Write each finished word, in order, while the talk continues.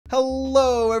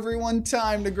Hello everyone,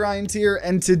 TimeToGrind here,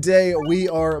 and today we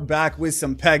are back with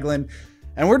some Peglin.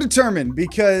 And we're determined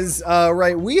because,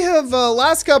 we have,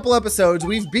 last couple episodes,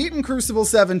 we've beaten Crucible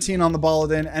 17 on the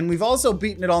Baltazár, and we've also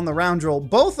beaten it on the Roundroll,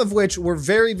 both of which were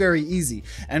very, very easy.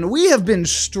 And we have been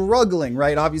struggling,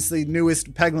 right? Obviously,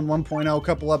 newest Peglin 1.0 a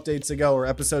couple updates ago, or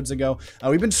episodes ago.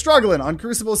 We've been struggling on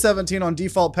Crucible 17, on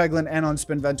default Peglin, and on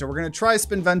Spinventor. We're going to try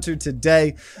Spinventor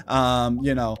today,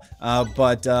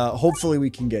 but hopefully we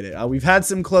can get it. We've had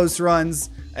some close runs.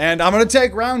 And I'm going to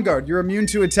take Round Guard. You're immune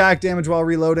to attack damage while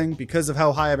reloading because of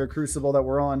how high of a Crucible that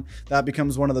we're on. That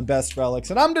becomes one of the best relics.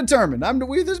 And I'm determined.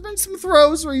 There's been some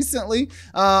throws recently.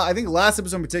 I think last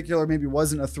episode in particular maybe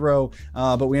wasn't a throw,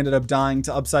 but we ended up dying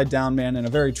to Upside Down Man in a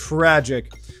very tragic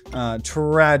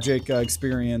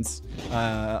experience.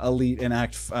 Elite in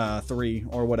Act 3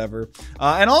 or whatever.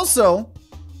 And also...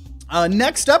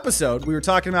 next episode, we were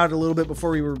talking about it a little bit before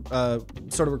we were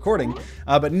sort of recording,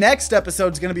 but next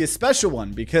episode is going to be a special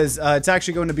one because it's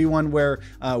actually going to be one where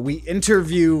we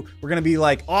interview, we're going to be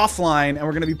like offline, and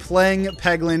we're going to be playing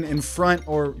Peglin in front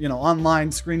or,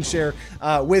 online screen share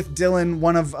with Dylan,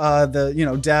 one of the,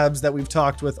 devs that we've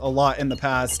talked with a lot in the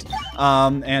past.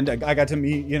 And I got to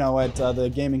meet, at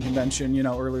the gaming convention,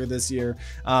 earlier this year,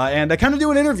 and I kind of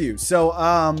do an interview. So,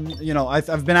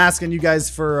 I've been asking you guys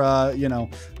for,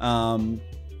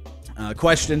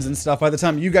 questions and stuff. By the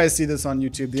time you guys see this on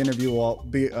YouTube, the interview will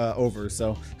be over.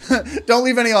 So don't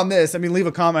leave any on this. I mean, leave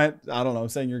a comment. I don't know,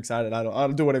 saying you're excited.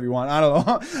 I'll do whatever you want. I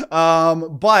don't know.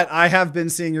 But I have been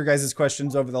seeing your guys'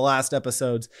 questions over the last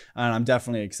episodes, and I'm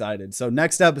definitely excited. So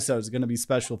next episode is going to be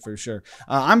special for sure.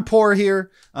 I'm poor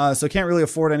here, so can't really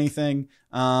afford anything.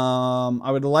 I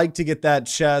would like to get that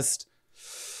chest.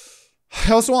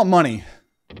 I also want money.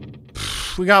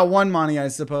 We got one money, I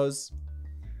suppose.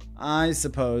 I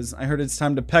heard it's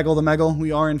time to peggle the Meggle.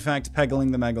 We are in fact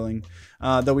peggling the Meggling,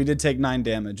 though we did take 9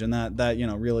 damage, and that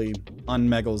really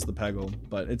unmeggles the Peggle,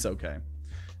 but it's okay.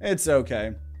 It's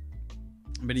okay.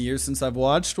 Been a year since I've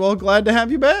watched. Well, glad to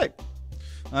have you back,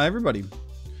 everybody.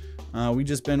 We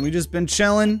just been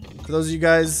chilling. For those of you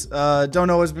guys don't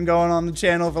know what's been going on the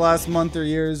channel for the last month or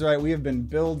years, right? We have been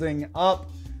building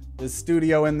up the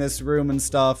studio in this room and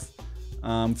stuff.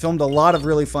 Filmed a lot of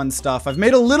really fun stuff. I've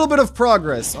made a little bit of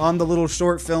progress on the little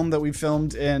short film that we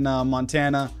filmed in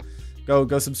Montana.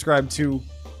 Go subscribe to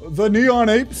the Neon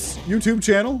Apes YouTube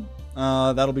channel.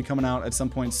 That'll be coming out at some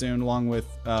point soon, along with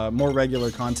more regular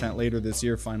content later this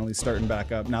year, finally starting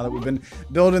back up now that we've been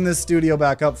building this studio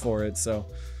back up for it. So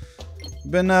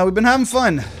we've been having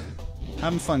fun.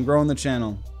 Growing the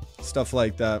channel. Stuff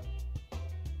like that.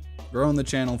 Growing the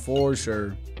channel for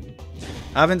sure.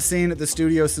 I haven't seen the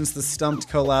studio since the Stumped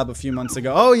collab a few months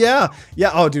ago. Oh, yeah.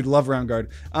 Yeah. Oh, dude, love Round Guard.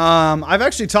 I've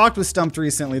actually talked with Stumped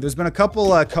recently. There's been a couple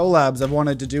collabs I've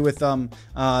wanted to do with them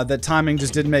that timing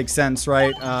just didn't make sense,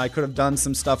 right? I could have done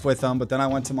some stuff with them, but then I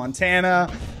went to Montana.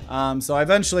 So I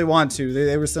eventually want to.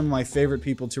 They were some of my favorite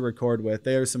people to record with.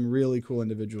 They are some really cool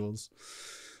individuals.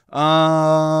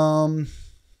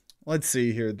 Let's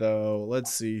see here, though.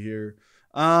 Let's see here.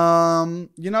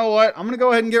 You know what? I'm going to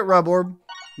go ahead and get Rub Orb.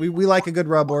 We like a good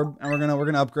Rub Orb, and we're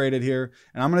gonna upgrade it here.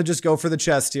 And I'm gonna just go for the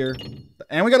chest here.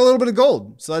 And we got a little bit of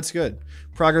gold, so that's good.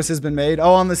 Progress has been made.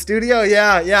 Oh, on the studio?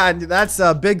 Yeah, that's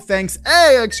a big thanks.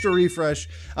 Hey, extra refresh.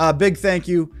 Big thank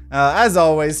you, as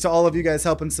always, to all of you guys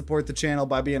helping support the channel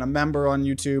by being a member on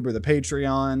YouTube or the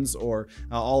Patreons or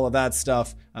all of that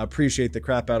stuff. Appreciate the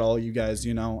crap out of all you guys,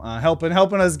 helping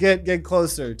us get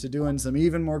closer to doing some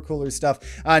even more cooler stuff.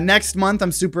 Next month,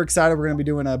 I'm super excited. We're gonna be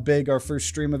doing our first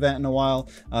stream event in a while.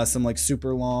 Some like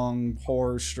super long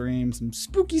horror stream, some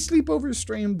spooky sleepover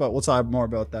stream, but we'll talk more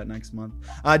about that next month.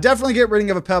 Definitely get rid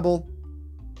of a pebble.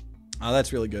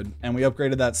 That's really good. And we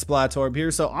upgraded that Splat Orb here.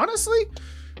 So honestly,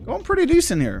 going pretty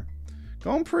decent here.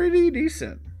 Going pretty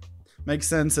decent. Makes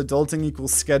sense. Adulting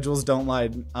equals schedules don't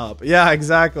line up. Yeah,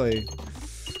 exactly.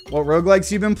 What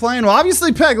roguelikes you been playing? Well,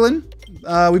 obviously Peglin.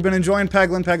 We've been enjoying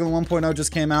Peglin. Peglin 1.0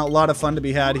 just came out. A lot of fun to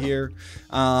be had here.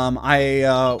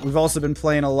 We've also been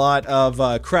playing a lot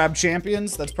of Crab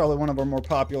Champions. That's probably one of our more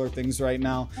popular things right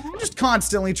now. Just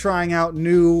constantly trying out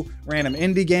new random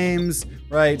indie games,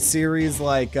 right? Series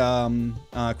like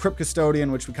Crypt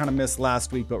Custodian, which we kind of missed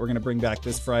last week, but we're going to bring back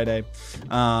this Friday.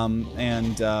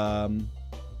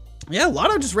 Yeah, a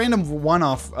lot of just random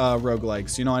one-off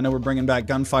roguelikes. I know we're bringing back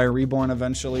Gunfire Reborn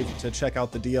eventually to check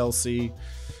out the DLC.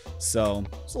 So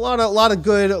it's a lot of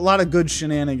good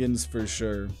shenanigans for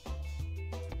sure.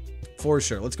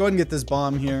 Let's go ahead and get this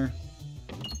bomb here.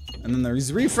 And then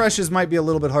these refreshes might be a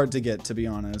little bit hard to get, to be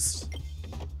honest.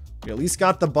 We at least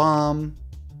got the bomb.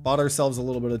 Bought ourselves a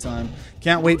little bit of time.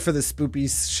 Can't wait for the spoopy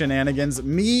shenanigans.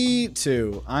 Me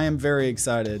too. I am very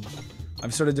excited.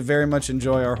 I've started to very much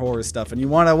enjoy our horror stuff. And you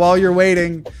want to, while you're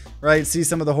waiting, right, see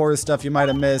some of the horror stuff you might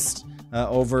have missed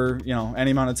over, you know,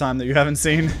 any amount of time that you haven't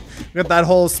seen. We got that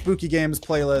whole spooky games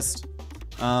playlist.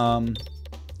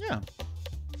 Yeah.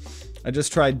 I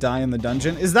just tried Die in the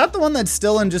Dungeon. Is that the one that's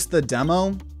still in just the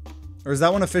demo? Or is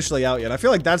that one officially out yet? I feel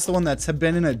like that's the one that's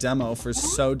been in a demo for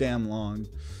so damn long.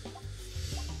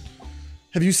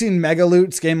 Have you seen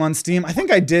Megaloot's game on Steam? I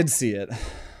think I did see it.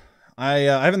 I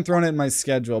haven't thrown it in my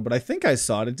schedule, but I think I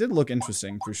saw it. It did look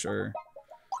interesting for sure.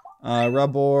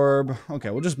 Rub Orb. Okay,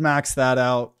 we'll just max that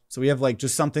out. So we have like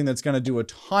just something that's going to do a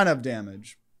ton of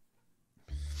damage.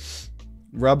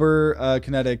 Rubber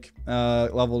kinetic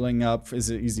leveling up is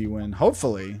an easy win.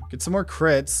 Hopefully. Get some more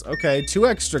crits. Okay, 2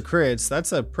 extra crits.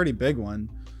 That's a pretty big one.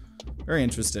 Very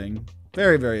interesting.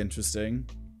 Very, very interesting.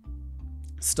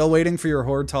 Still waiting for your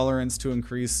horde tolerance to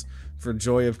increase for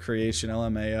Joy of Creation,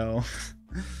 LMAO.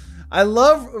 I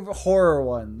love horror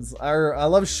ones. I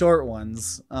love short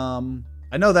ones.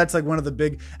 I know that's like one of the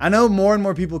big, I know more and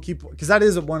more people keep, because that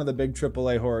is one of the big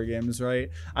AAA horror games, right?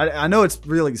 I know it's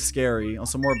really scary.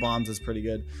 Also, more bombs is pretty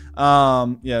good.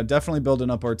 Yeah, definitely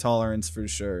building up our tolerance for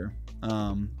sure.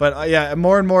 But yeah,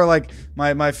 more and more, like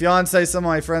my fiance, some of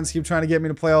my friends keep trying to get me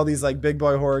to play all these like big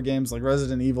boy horror games like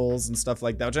Resident Evils and stuff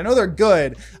like that, which I know they're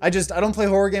good. I don't play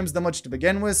horror games that much to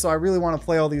begin with, so I really want to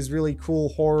play all these really cool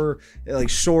horror, like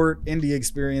short indie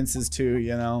experiences too,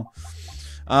 you know?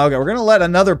 Okay, we're gonna let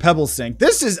another pebble sink.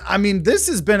 This is, I mean, this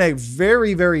has been a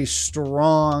very, very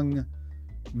strong,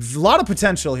 lot of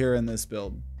potential here in this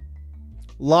build.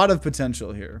 Lot of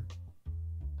potential here.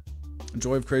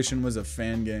 Joy of Creation was a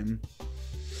fan game.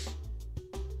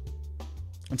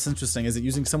 That's interesting. Is it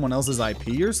using someone else's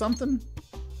IP or something?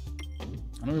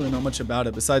 I don't really know much about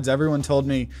it. Besides, everyone told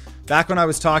me back when I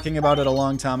was talking about it a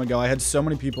long time ago, I had so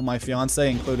many people, my fiance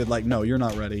included, like, no, you're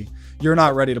not ready. You're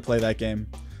not ready to play that game.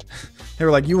 They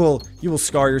were like, you will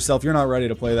scar yourself. You're not ready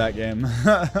to play that game.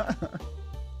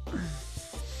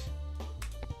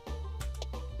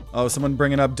 Oh, someone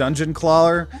bringing up Dungeon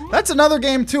Crawler. That's another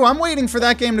game too. I'm waiting for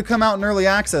that game to come out in early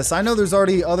access. I know there's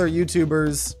already other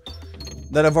YouTubers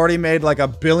that have already made like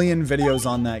 1 billion videos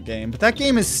on that game, but that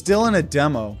game is still in a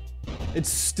demo. It's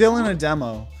still in a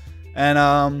demo. And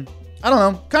I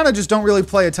don't know, kind of just don't really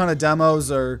play a ton of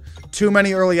demos or too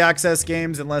many early access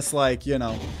games unless, like, you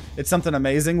know, it's something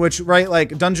amazing, which, right,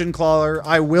 like Dungeon Crawler,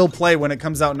 I will play when it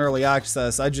comes out in early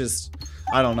access. I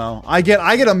don't know. I get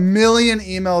 1 million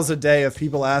emails a day of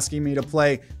people asking me to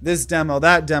play this demo,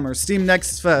 that demo, Steam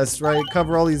Next Fest, right?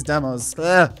 Cover all these demos.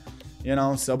 Ugh. You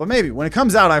know, so, but maybe when it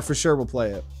comes out, I for sure will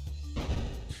play it.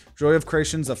 Joy of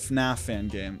Creation's a FNAF fan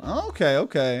game. Oh, okay,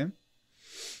 okay.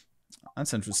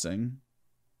 That's interesting.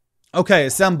 Okay,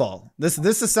 Assemball. This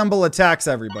Assemball attacks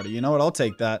everybody. You know what? I'll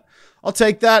take that. I'll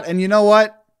take that. And you know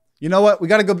what? You know what? We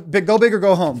gotta go big or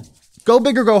go home. Go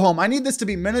big or go home. I need this to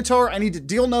be Minotaur. I need to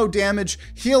deal no damage,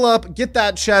 heal up, get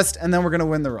that chest, and then we're gonna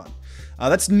win the run.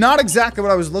 That's not exactly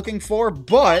what I was looking for,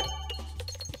 but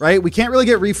right, we can't really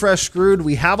get refresh screwed.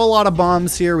 We have a lot of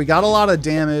bombs here. We got a lot of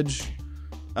damage.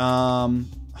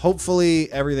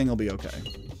 Hopefully everything will be okay.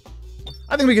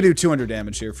 I think we could do 200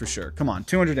 damage here for sure. Come on,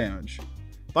 200 damage.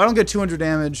 If I don't get 200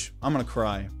 damage, I'm gonna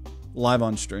cry. Live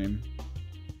on stream.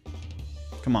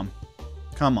 Come on.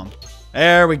 Come on.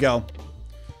 There we go.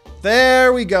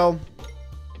 There we go.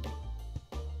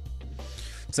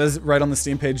 It says right on the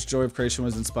Steam page, Joy of Creation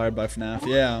was inspired by FNAF.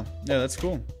 Yeah. Yeah, that's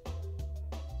cool.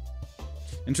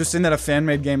 Interesting that a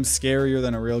fan-made game's scarier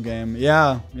than a real game.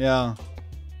 Yeah, yeah.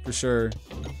 For sure.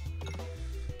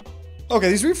 Okay,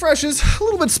 these refreshes, a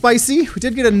little bit spicy. We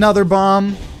did get another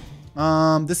bomb.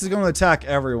 This is going to attack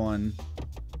everyone.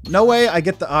 No way I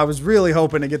get I was really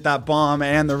hoping to get that bomb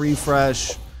and the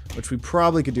refresh, which we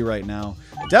probably could do right now.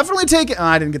 Definitely taking,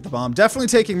 I didn't get the bomb. Definitely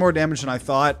taking more damage than I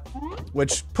thought,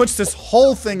 which puts this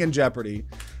whole thing in jeopardy,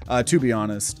 to be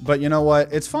honest. But you know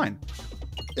what? It's fine.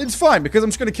 It's fine because I'm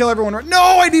just going to kill everyone.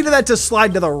 No, I needed that to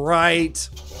slide to the right.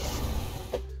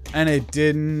 And it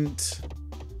didn't.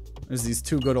 There's these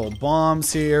 2 good old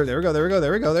bombs here. There we go, there we go,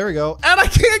 there we go, there we go. And I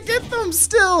can't get them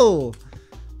still.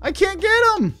 I can't get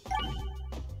them.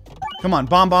 Come on,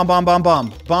 bomb, bomb, bomb, bomb,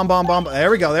 bomb. Bomb, bomb, bomb.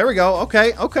 There we go, there we go.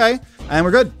 Okay, okay. And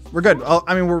we're good. We're good.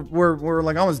 I mean, we're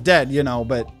like almost dead, you know,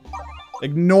 but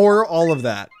ignore all of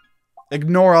that.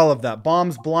 Ignore all of that.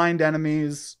 Bombs blind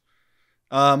enemies.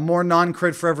 More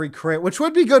non-crit for every crit, which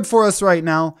would be good for us right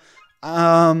now.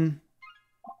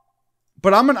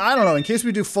 But I don't know, in case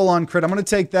we do full-on crit, I'm going to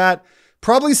take that.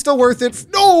 Probably still worth it.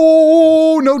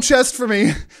 No, no chest for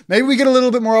me. Maybe we get a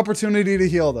little bit more opportunity to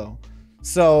heal, though.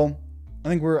 So, I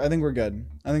think we're good.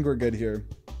 I think we're good here.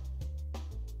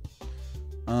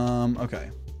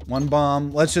 Okay. One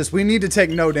bomb. We need to take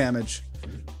no damage.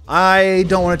 I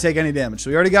don't want to take any damage. So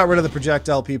we already got rid of the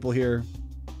projectile people here.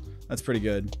 That's pretty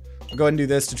good. I'll go ahead and do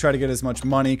this to try to get as much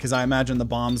money, because I imagine the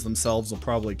bombs themselves will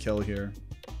probably kill here.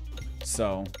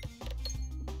 So.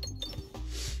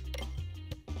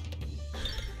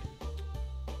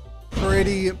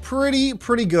 Pretty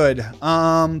good.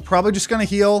 Probably just gonna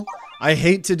heal. I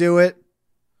hate to do it.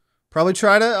 I'll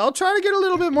try to get a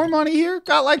little bit more money here.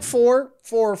 Got like four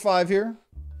or five here.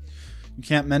 You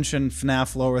can't mention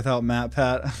FNAF lore without Matt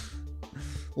Pat.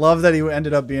 Love that he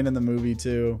ended up being in the movie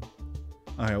too.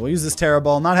 Okay, we'll use this Terra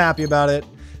Ball. Not happy about it.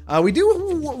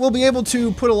 We'll be able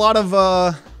to put a lot of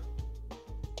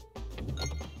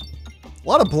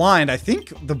blind. I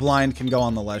think the blind can go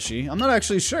on the Leshy. I'm not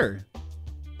actually sure.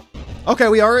 Okay,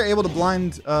 we are able to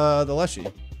blind the Leshy.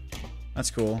 That's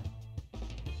cool.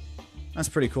 That's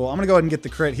pretty cool. I'm gonna go ahead and get the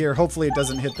crit here. Hopefully it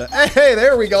doesn't hit the... Hey,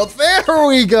 there we go. There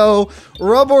we go.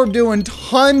 Rub Orb doing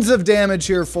tons of damage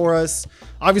here for us.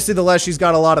 Obviously the Leshy's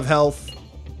got a lot of health.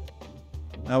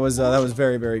 That was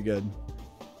very, very good.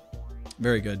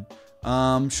 Very good.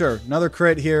 Sure. Another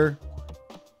crit here.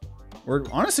 We're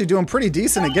honestly doing pretty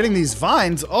decent at getting these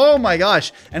vines. Oh my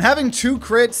gosh. And having 2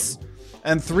 crits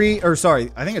and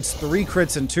I think it's 3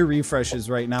 crits and 2 refreshes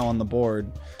right now on the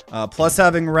board. Plus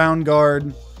having Round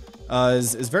Guard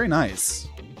is very nice.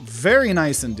 Very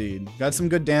nice indeed. Got some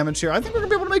good damage here. I think we're gonna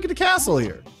be able to make it to castle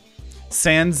here.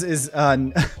 Sans is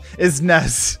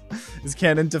Ness. Is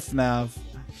canon to FNAF.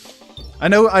 I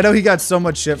know he got so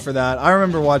much shit for that. I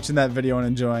remember watching that video and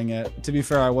enjoying it. To be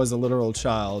fair, I was a literal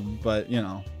child, but you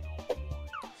know.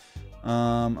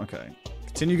 Okay.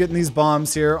 Continue getting these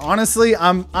bombs here. Honestly,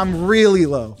 I'm really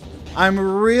low. I'm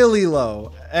really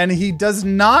low. And he does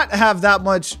not have that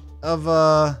much of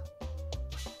a...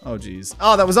 Oh, geez.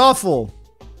 Oh, that was awful.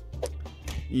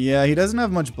 Yeah, he doesn't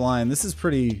have much blind. This is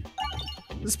pretty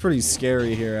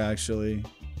scary here, actually.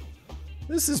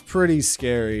 This is pretty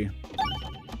scary.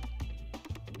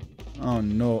 Oh,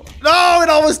 no. No, it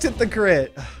almost hit the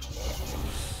crit.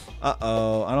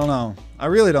 Uh-oh. I don't know. I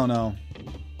really don't know.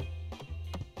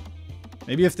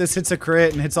 Maybe if this hits a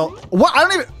crit and hits all... What? I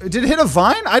don't even... Did it hit a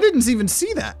vine? I didn't even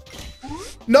see that.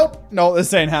 Nope. No,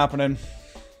 this ain't happening.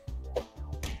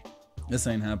 This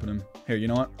ain't happening. Here, you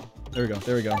know what? There we go.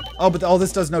 There we go. Oh, but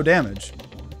this does no damage.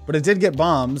 But it did get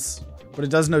bombs. But it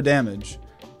does no damage.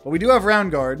 But we do have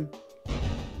Round Guard.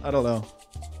 I don't know.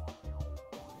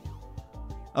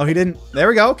 Oh, he didn't... There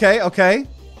we go. Okay, okay.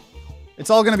 It's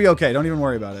all gonna be okay. Don't even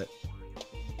worry about it.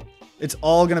 It's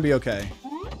all gonna be okay.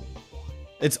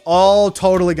 It's all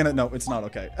totally gonna... No, it's not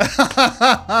okay.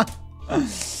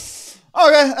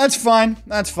 Okay, that's fine.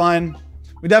 That's fine.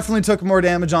 We definitely took more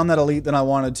damage on that elite than I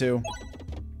wanted to.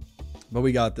 But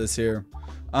we got this here.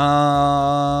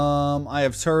 I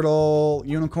have Turtle,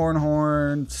 Unicorn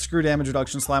Horn, Screw Damage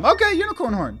Reduction Slime. Okay,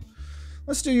 Unicorn Horn.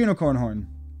 Let's do Unicorn Horn.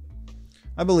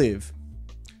 I believe.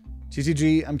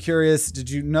 TTG, I'm curious, did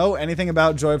you know anything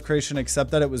about Joy of Creation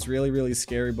except that it was really, really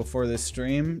scary before this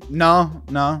stream? No,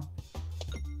 no.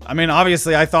 I mean,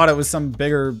 obviously, I thought it was some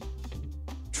bigger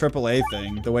AAA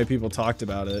thing, the way people talked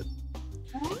about it.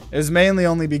 It was mainly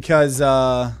only because,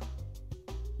 yeah,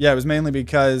 it was mainly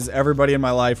because everybody in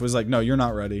my life was like, no, you're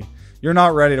not ready. You're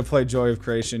not ready to play Joy of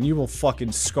Creation. You will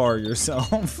fucking scar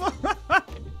yourself.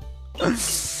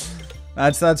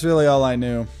 That's really all I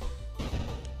knew.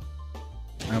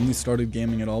 I only started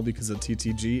gaming at all because of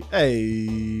TTG.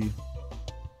 Hey.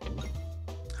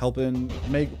 Helping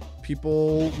make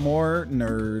people more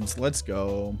nerds. Let's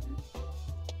go.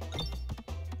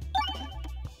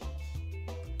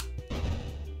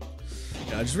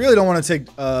 Yeah, I just really don't want to take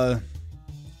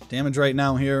damage right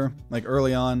now here, like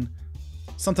early on.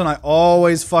 Something I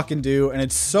always fucking do, and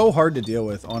it's so hard to deal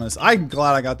with, honest. I'm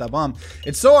glad I got that bomb.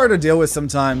 It's so hard to deal with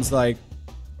sometimes, like,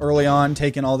 early on,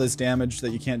 taking all this damage that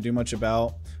you can't do much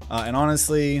about. And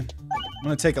honestly, I'm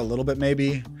gonna take a little bit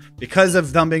maybe, because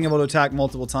of them being able to attack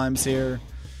multiple times here.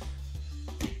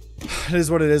 It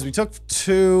is what it is. We took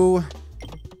 2,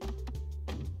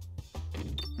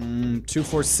 2,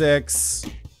 4, 6.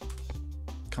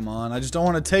 Come on, I just don't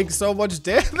want to take so much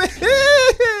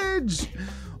damage.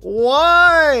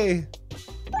 Why?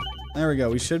 There we go.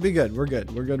 We should be good. We're good.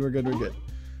 We're good. We're good. We're good.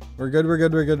 We're good. We're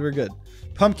good. We're good. We're good.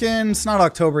 Pumpkin. It's not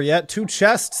October yet. 2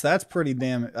 chests. That's pretty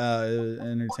damn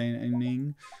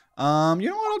entertaining. You know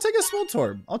what? I'll take a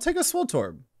Swiltorb. I'll take a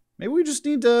Swiltorb. Maybe we just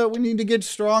need to get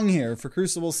strong here for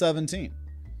Crucible 17.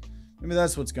 Maybe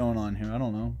that's what's going on here. I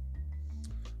don't know.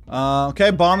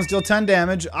 Okay, bombs deal 10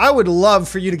 damage. I would love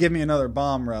for you to give me another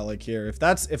bomb relic here. If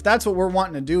that's what we're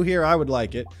wanting to do here, I would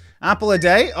like it. Apple a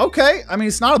day? Okay. I mean,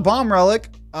 it's not a bomb relic.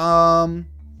 I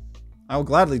will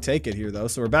gladly take it here, though.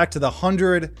 So we're back to the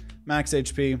 100 max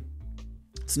HP.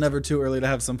 It's never too early to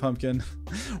have some pumpkin.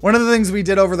 One of the things we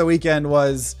did over the weekend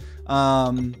was me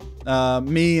and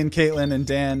Caitlin and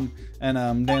Dan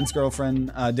and Dan's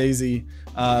girlfriend, Daisy,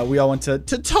 we all went to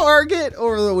Target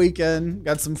over the weekend.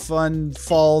 Got some fun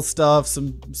fall stuff,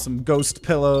 some ghost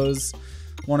pillows,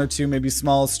 one or two maybe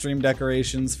small stream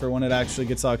decorations for when it actually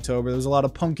gets October. There's a lot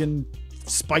of pumpkin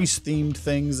spice themed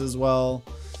things as well.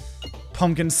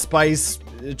 Pumpkin spice,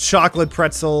 chocolate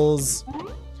pretzels.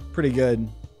 Pretty good.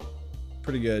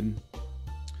 Pretty good.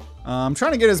 I'm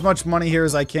trying to get as much money here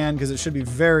as I can because it should be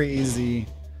very easy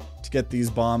to get these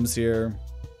bombs here.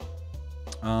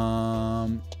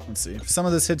 Let's see. If some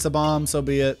of this hits a bomb, so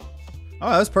be it.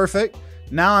 Oh, that's perfect.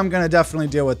 Now I'm going to definitely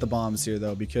deal with the bombs here,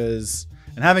 though, because...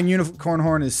 And having Unicorn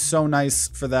Horn is so nice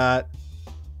for that.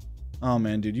 Oh,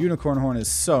 man, dude. Unicorn Horn is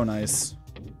so nice.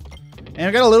 And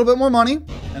I got a little bit more money,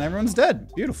 and everyone's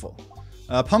dead. Beautiful.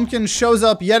 Pumpkin shows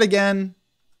up yet again.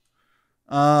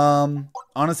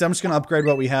 Honestly, I'm just going to upgrade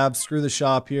what we have. Screw the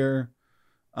shop here.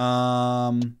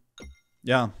 Yeah.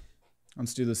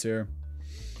 Let's do this here.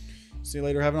 See you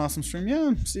later. Have an awesome stream.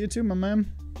 Yeah, see you too, my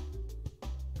man.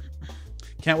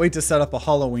 Can't wait to set up a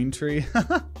Halloween tree.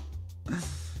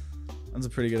 That's a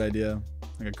pretty good idea.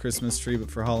 Like a Christmas tree, but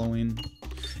for Halloween.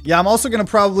 Yeah, I'm also going to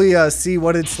probably see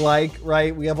what it's like,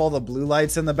 right? We have all the blue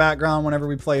lights in the background whenever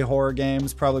we play horror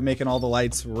games. Probably making all the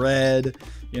lights red.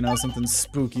 You know, something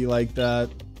spooky like that.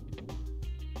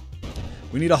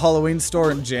 We need a Halloween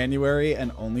store in January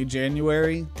and only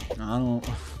January. I don't...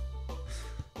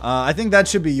 I think that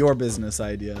should be your business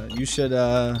idea. You should,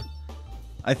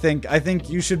 I think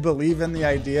you should believe in the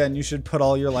idea and you should put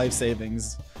all your life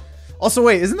savings. Also,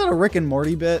 wait, isn't that a Rick and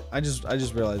Morty bit? I just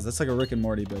realized that's like a Rick and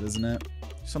Morty bit, isn't it?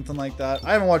 Something like that.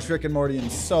 I haven't watched Rick and Morty in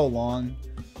so long.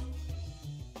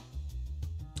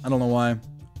 I don't know why.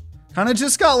 Kind of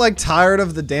just got like tired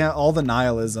of all the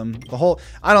nihilism. The whole,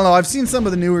 I don't know. I've seen some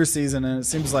of the newer season and it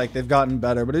seems like they've gotten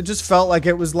better, but it just felt like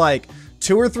it was like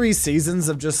 2 or 3 seasons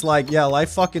of just like, yeah, life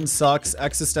fucking sucks,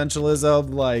 existentialism,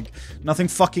 like nothing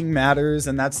fucking matters,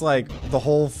 and that's like the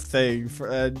whole thing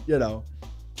for, you know.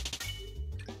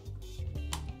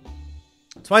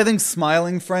 That's why I think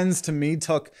Smiling Friends to me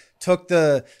took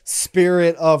the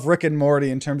spirit of Rick and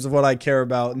Morty in terms of what I care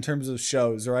about in terms of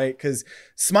shows, right? Because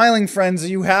Smiling Friends,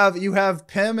 you have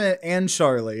Pim and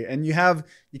Charlie, and you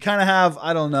kind of have,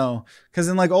 I don't know, because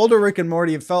in like older Rick and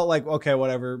Morty, it felt like, okay,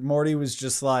 whatever. Morty was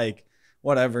just like,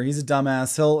 whatever, he's a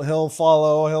dumbass. He'll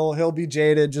follow. He'll be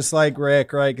jaded just like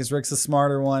Rick, right? Because Rick's a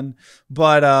smarter one.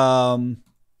 But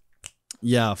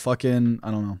yeah, fucking,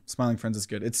 I don't know. Smiling Friends is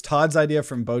good. It's Todd's idea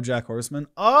from BoJack Horseman.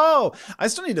 Oh, I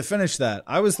still need to finish that.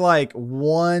 I was like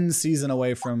 1 season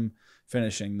away from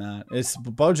finishing that.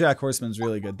 BoJack Horseman's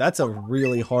really good. That's a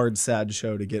really hard, sad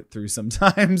show to get through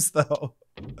sometimes, though.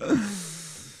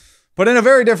 But in a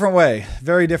very different way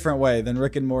than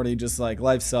Rick and Morty. Just like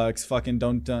life sucks. Fucking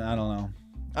don't. I don't know.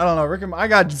 I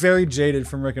got very jaded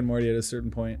from Rick and Morty at a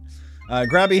certain point.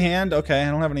 Grabby hand. Okay,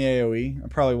 I don't have any AoE. I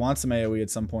probably want some AoE at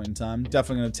some point in time.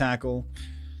 Definitely gonna tackle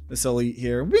this elite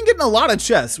here. We've been getting a lot of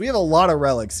chests. We have a lot of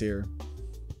relics here.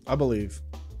 I believe.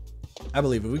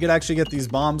 If we could actually get these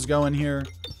bombs going here.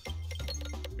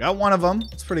 Got one of them.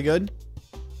 It's pretty good.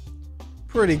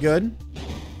 Pretty good.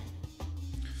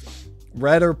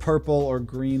 Red or purple or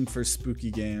green for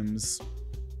spooky games.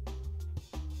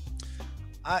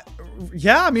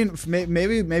 Yeah, I mean,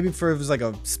 maybe for if it was like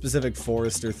a specific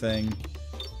forester thing.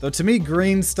 Though to me,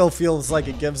 green still feels like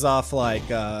it gives off like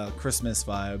Christmas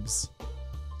vibes.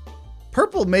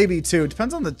 Purple maybe too.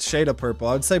 Depends on the shade of purple.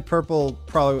 I would say purple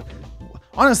probably.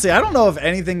 Honestly, I don't know if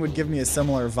anything would give me a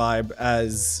similar vibe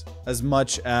as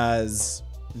much as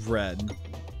red.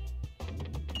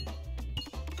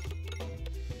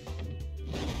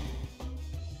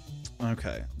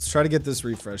 Okay, let's try to get this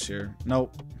refresh here.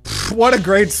 Nope. What a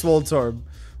great Swoltorb.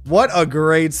 What a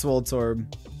great Swoltorb.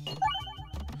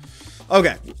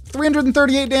 Okay,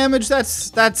 338 damage.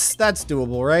 That's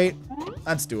doable, right?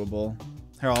 That's doable.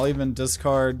 Here, I'll even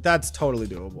discard. That's totally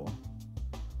doable.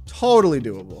 Totally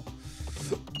doable.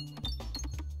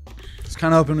 Just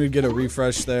kind of hoping we'd get a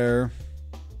refresh there.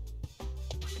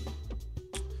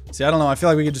 See, I don't know. I feel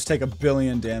like we could just take 1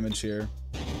 billion damage here.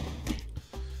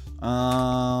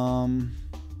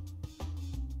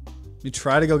 You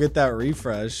try to go get that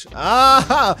refresh.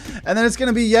 Ah! And then it's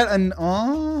gonna be yet an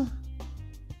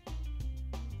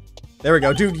there we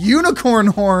go. Dude, Unicorn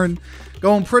Horn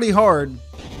going pretty hard.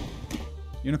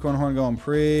 Unicorn horn going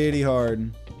pretty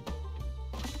hard.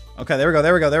 Okay, there we go,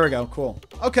 there we go, there we go. Cool.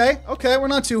 Okay, okay, we're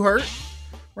not too hurt.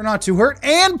 We're not too hurt.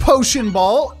 And potion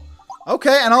ball.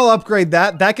 Okay, and I'll upgrade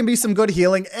that. That can be some good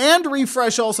healing. And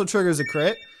refresh also triggers a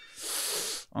crit.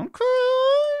 Okay,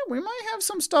 we might have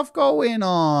some stuff going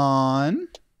on.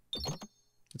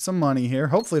 Get some money here.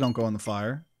 Hopefully don't go in the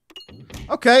fire.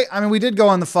 Okay, I mean we did go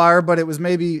on the fire, but it was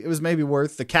maybe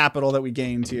worth the capital that we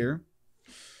gained here.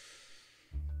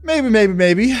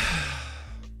 Maybe.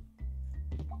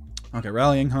 Okay,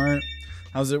 rallying heart.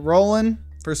 How's it rolling?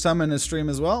 First time in a stream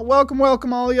as well. Welcome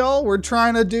all y'all. We're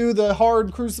trying to do the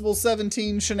hard Crucible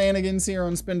 17 shenanigans here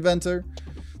on Spinventor.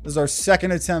 This is our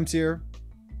second attempt here.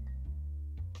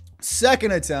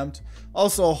 Second attempt.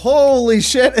 Also, holy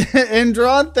shit,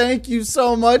 Indron, thank you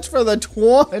so much for the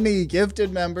 20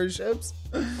 gifted memberships.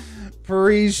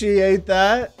 Appreciate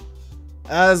that.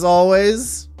 As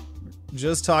always,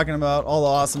 just talking about all the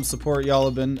awesome support y'all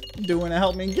have been doing to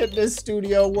help me get this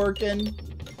studio working.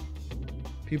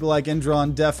 People like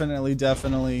Indron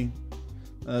definitely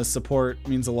support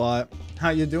means a lot. How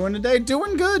you doing today?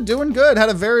 Doing good. Had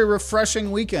a very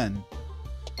refreshing weekend.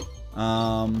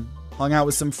 Hung out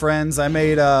with some friends. I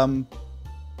made,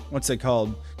 what's it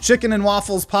called? Chicken and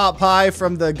waffles pot pie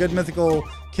from the Good Mythical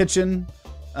Kitchen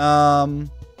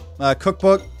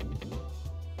cookbook.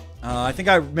 I think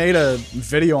I made a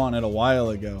video on it a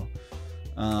while ago.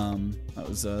 That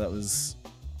was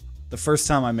the first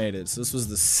time I made it. So this was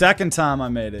the second time I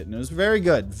made it, and it was very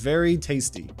good, very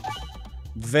tasty,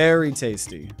 very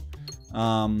tasty.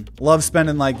 Love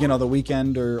spending like, you know, the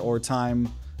weekend or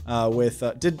time with,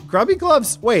 did Grubby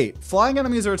Gloves, wait, flying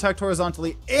enemies are attacked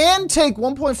horizontally and take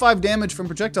 1.5 damage from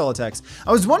projectile attacks.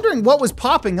 I was wondering what was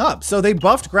popping up. So they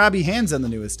buffed Grabby Hands in the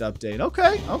newest update.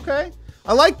 Okay.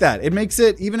 I like that. It makes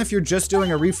it, even if you're just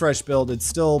doing a refresh build, it's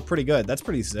still pretty good. That's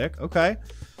pretty sick. Okay.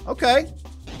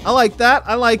 I like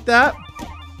that.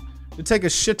 It take a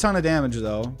shit ton of damage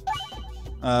though,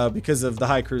 because of the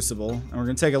high crucible. And we're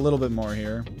gonna take a little bit more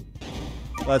here.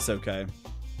 That's okay.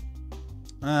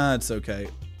 It's okay.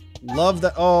 Love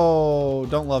that. Oh,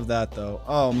 don't love that though.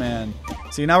 Oh man.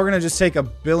 See, now we're gonna just take 1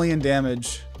 billion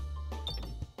damage.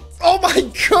 Oh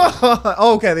my god.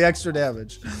 Oh, okay, the extra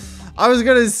damage. I was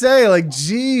gonna say, like,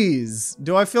 geez.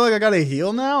 Do I feel like I gotta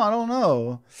heal now? I don't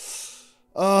know.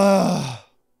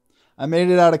 I made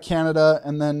it out of Canada,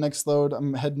 and then next load,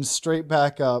 I'm heading straight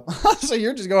back up. So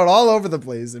you're just going all over the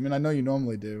place. I mean, I know you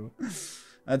normally do.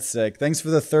 That's sick. Thanks for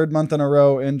the 3rd month in a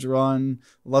row, Indron.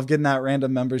 Love getting that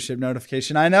random membership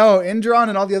notification. I know, Indron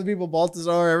and all the other people,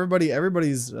 Baltazár,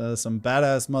 everybody's some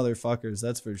badass motherfuckers.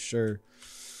 That's for sure.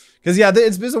 Because, yeah,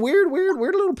 it's a weird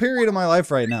little period of my life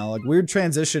right now. Like, weird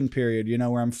transition period, you know,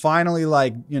 where I'm finally,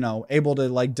 like, you know, able to,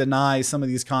 like, deny some of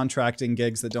these contracting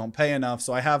gigs that don't pay enough.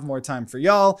 So I have more time for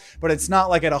y'all. But it's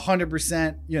not, like, at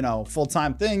 100%, you know,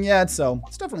 full-time thing yet. So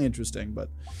it's definitely interesting. But,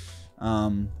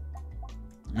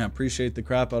 I appreciate the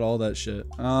crap out of all that shit.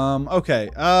 Okay.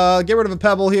 Get rid of a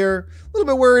pebble here. A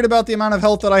little bit worried about the amount of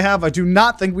health that I have. I do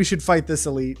not think we should fight this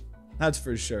elite. That's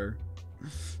for sure.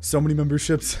 So many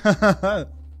memberships.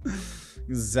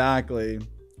 Exactly.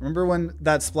 Remember when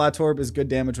that Splat Orb is good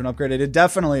damage when upgraded? It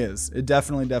definitely is. It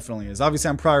definitely is. Obviously,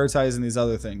 I'm prioritizing these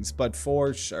other things, but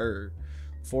for sure.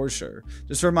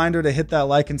 Just a reminder to hit that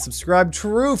like and subscribe.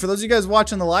 True. For those of you guys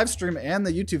watching the live stream and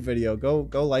the YouTube video, go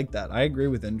like that. I agree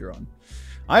with Indron.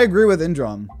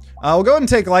 We'll go ahead and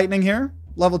take lightning here.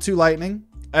 Level 2 lightning.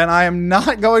 And I am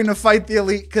not going to fight the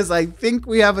elite because I think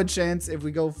we have a chance if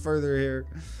we go further here.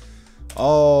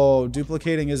 Oh,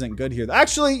 duplicating isn't good here.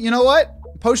 Actually, you know what?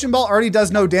 Potion Ball already does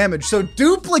no damage. So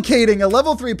duplicating a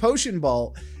level 3 Potion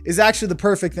Ball is actually the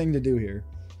perfect thing to do here.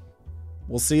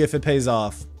 We'll see if it pays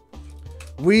off.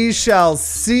 We shall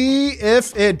see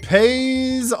if it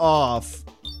pays off.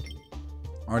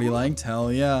 Already liked?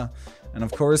 Hell yeah. And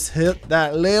of course, hit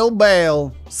that little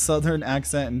bell. Southern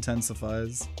accent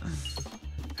intensifies.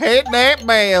 Hit that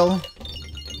bell.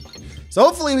 So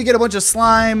hopefully we get a bunch of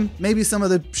slime, maybe some of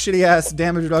the shitty ass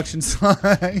damage reduction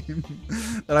slime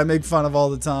that I make fun of all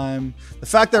the time. The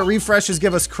fact that refreshes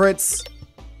give us crits,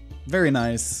 very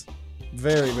nice.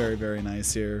 Very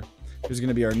nice here. Here's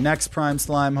gonna be our next prime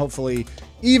slime. Hopefully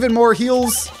even more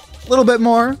heals, a little bit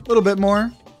more.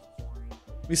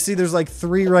 We see there's like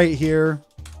 3 right here.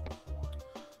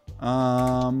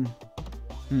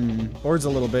 Board's a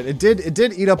little bit. It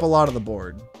did eat up a lot of the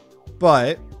board,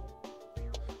 but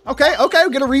okay,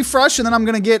 I'm gonna refresh and then I'm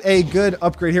gonna get a good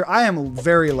upgrade here. I am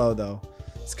very low though.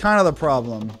 It's kind of the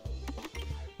problem.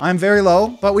 I'm very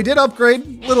low, but we did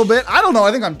upgrade a little bit. I don't know,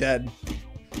 I think I'm dead.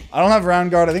 I don't have round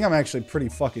guard. I think I'm actually pretty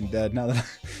fucking dead now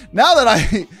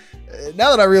that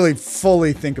now that I really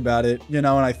fully think about it, you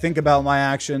know, and I think about my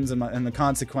actions and the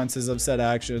consequences of said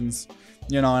actions,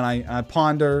 you know, and I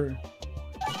ponder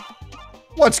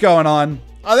what's going on.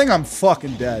 I think I'm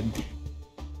fucking dead.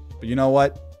 But you know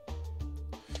what?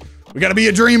 We gotta be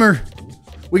a dreamer.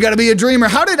 We gotta be a dreamer.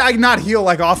 How did I not heal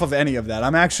like off of any of that?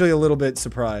 I'm actually a little bit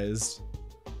surprised.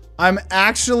 I'm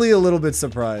actually a little bit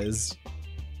surprised.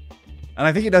 And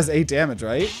I think he does 8 damage,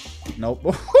 right? Nope.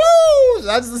 Woo!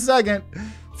 That's the second.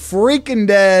 Freaking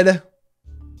dead.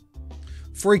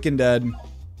 Freaking dead.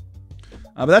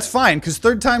 But that's fine, because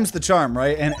 3rd time's the charm,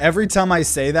 right? And every time I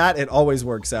say that, it always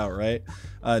works out, right?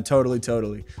 Totally.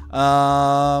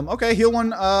 Okay, heal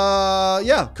one.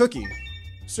 Yeah, cookie.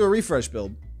 Let's do a refresh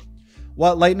build.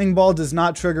 What lightning ball does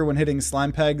not trigger when hitting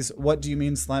slime pegs? What do you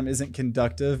mean slime isn't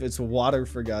conductive? It's water,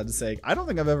 for God's sake. I don't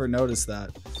think I've ever noticed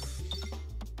that.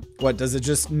 What, does it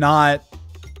just not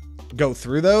go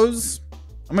through those?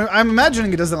 I mean, I'm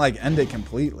imagining it doesn't like end it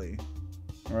completely,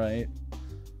 right?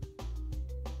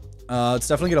 Let's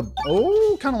definitely get a...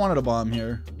 Oh, kind of wanted a bomb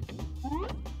here.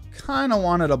 Kind of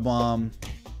wanted a bomb.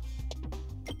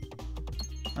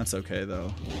 That's okay,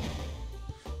 though.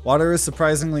 Water is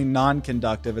surprisingly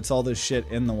non-conductive. It's all this shit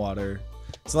in the water.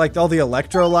 So like all the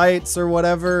electrolytes or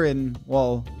whatever, and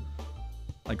well,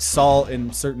 like salt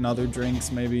in certain other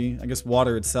drinks maybe. I guess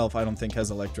water itself I don't think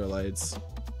has electrolytes.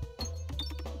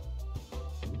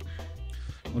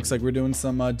 Looks like we're doing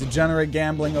some degenerate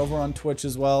gambling over on Twitch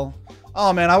as well.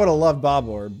 Oh man, I would have loved Bob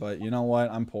Orb, but you know what?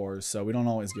 I'm poor, so we don't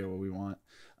always get what we want.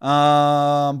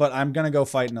 But I'm gonna go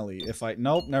fight an elite. If I...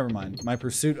 Nope, never mind. My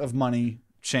pursuit of money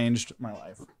changed my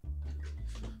life.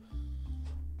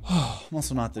 I'm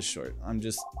also not this short. I'm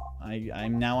just...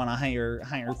 I'm now on a higher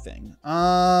thing.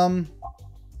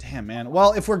 Damn, man.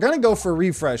 Well, if we're gonna go for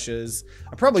refreshes,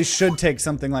 I probably should take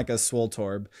something like a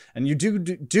Swoltorb. And you do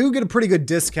get a pretty good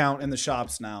discount in the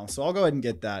shops now, so I'll go ahead and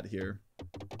get that here.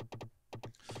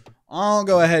 I'll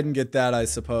go ahead and get that, I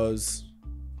suppose.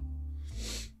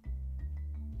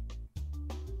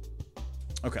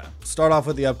 Okay, start off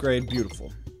with the upgrade.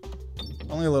 Beautiful.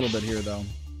 Only a little bit here, though.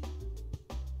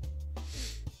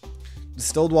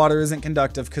 Distilled water isn't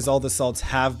conductive because all the salts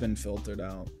have been filtered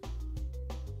out.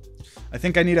 I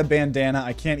think I need a bandana.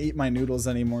 I can't eat my noodles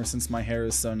anymore since my hair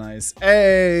is so nice.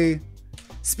 Hey!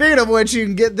 Speaking of which, you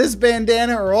can get this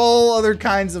bandana or all other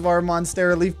kinds of our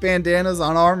Monstera Leaf bandanas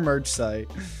on our merch site.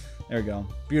 There we go.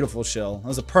 Beautiful shill. That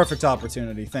was a perfect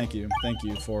opportunity. Thank you. Thank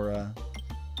you for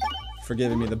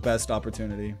giving me the best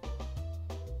opportunity.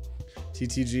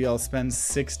 TTG, I'll spend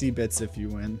 60 bits if you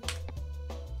win.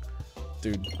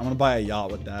 Dude, I'm gonna buy a yacht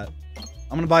with that.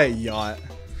 I'm gonna buy a yacht.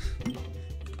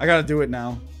 I gotta do it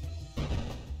now. I'm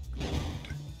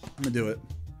gonna do it.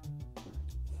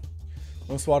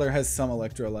 Most water has some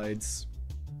electrolytes.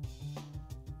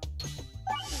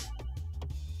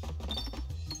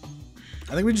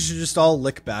 I think we should just all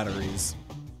lick batteries.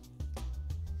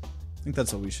 I think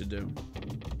that's what we should do.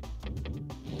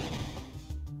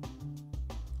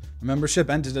 Membership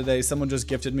ended today. Someone just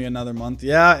gifted me another month.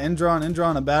 Yeah, Indron,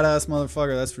 a badass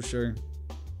motherfucker, that's for sure.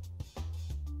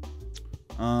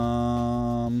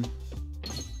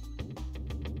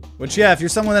 Which, yeah, if you're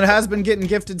someone that has been getting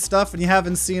gifted stuff and you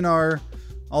haven't seen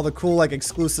all the cool, like,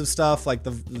 exclusive stuff, like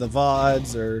the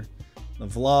VODs or the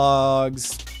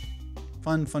vlogs,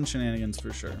 fun shenanigans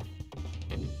for sure.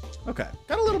 Okay,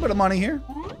 got a little bit of money here.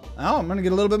 Oh, I'm gonna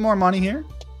get a little bit more money here.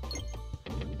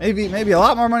 Maybe a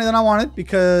lot more money than I wanted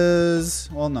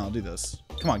because, well, no, do this.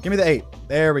 Come on, give me the 8.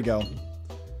 There we go.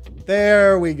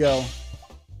 There we go.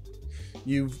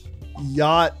 You've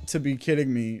got to be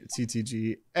kidding me,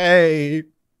 TTG. Hey.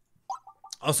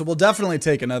 Also, we'll definitely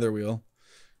take another wheel.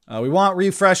 We want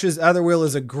refreshes. Other wheel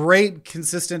is a great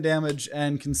consistent damage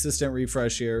and consistent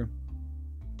refresh here.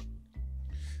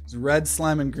 It's red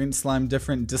slime and green slime,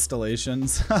 different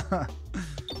distillations.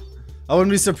 I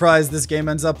wouldn't be surprised this game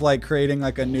ends up like creating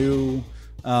like a new,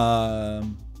 or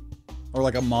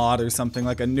like a mod or something,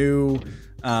 like a new,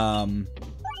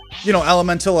 you know,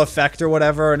 elemental effect or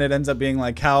whatever, and it ends up being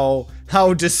like how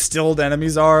distilled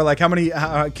enemies are, like how many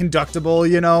conductible,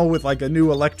 you know, with like a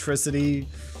new electricity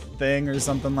thing or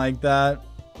something like that.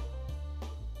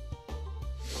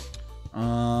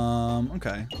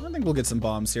 Okay, I think we'll get some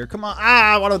bombs here. Come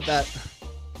on, what about that?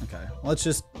 Okay,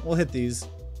 we'll hit these.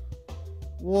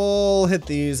 We'll hit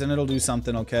these and it'll do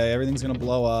something, okay? Everything's gonna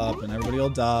blow up and everybody will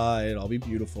die. It'll all be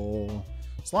beautiful.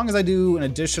 As long as I do an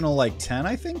additional, like, 10,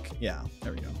 I think? Yeah,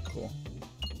 there we go. Cool.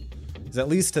 Because at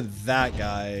least to that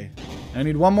guy. I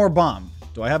need one more bomb.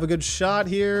 Do I have a good shot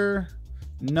here?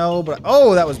 No, but...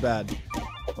 Oh, that was bad.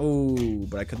 Oh,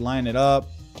 but I could line it up.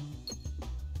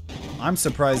 I'm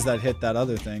surprised that hit that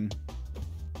other thing.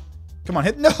 Come on,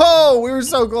 hit. No, we were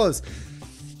so close.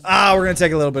 Ah, we're gonna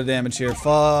take a little bit of damage here.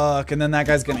 Fuck. And then that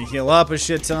guy's gonna heal up a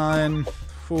shit ton.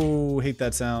 Ooh, hate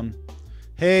that sound.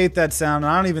 Hate that sound.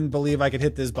 I don't even believe I could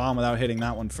hit this bomb without hitting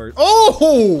that one first.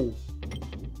 Oh!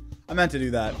 I meant to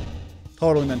do that.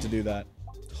 Totally meant to do that.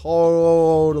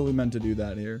 Totally meant to do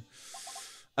that here.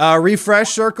 Refresh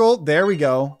circle. There we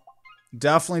go.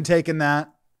 Definitely taking that.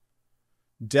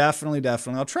 Definitely.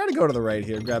 I'll try to go to the right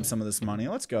here. Grab some of this money.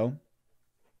 Let's go.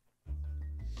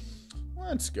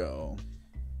 Let's go.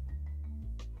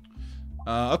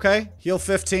 Okay. Heal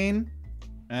 15.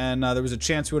 And there was a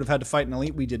chance we would have had to fight an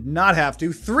elite. We did not have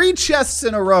to. 3 chests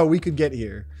in a row we could get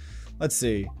here. Let's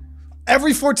see.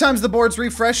 Every 4 times the board's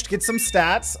refreshed, get some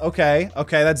stats. Okay.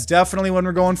 Okay, that's definitely when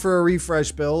we're going for a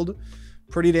refresh build.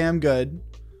 Pretty damn good.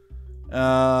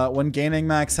 When gaining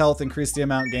max health, increase the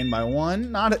amount gained by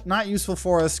 1. Not useful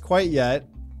for us quite yet,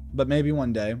 but maybe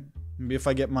one day. Maybe if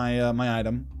I get my my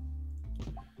item.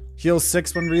 Heal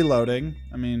 6 when reloading.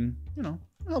 I mean, you know,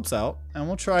 it helps out. And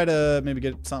we'll try to maybe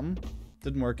get something.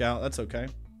 Didn't work out. That's okay.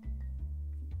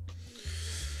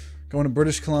 Going to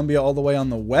British Columbia all the way on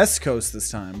the West Coast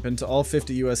this time. Been to all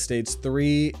 50 US states,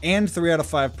 3 out of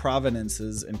 5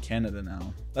 provinces in Canada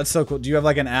now. That's so cool. Do you have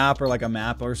like an app or like a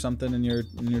map or something in your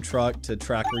truck to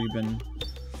track where you've been?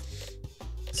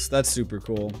 That's super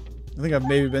cool. I think I've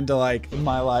maybe been to like, in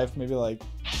my life, maybe like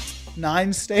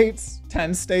 9 states,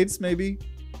 10 states maybe.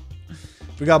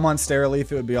 If we got Monstera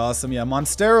Leaf, it would be awesome. Yeah,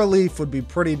 Monstera Leaf would be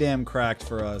pretty damn cracked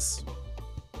for us.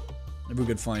 If we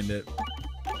could find it.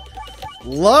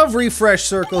 Love refresh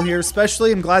circle here,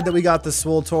 especially I'm glad that we got the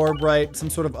Swole Torb, right? Some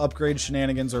sort of upgrade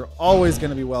shenanigans are always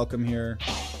going to be welcome here.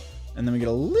 And then we get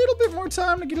a little bit more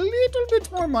time to get a little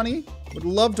bit more money. Would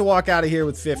love to walk out of here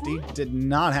with 50. Did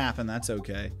not happen. That's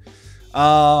okay.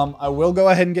 I will go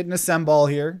ahead and get an Assemball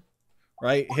here,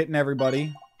 right? Hitting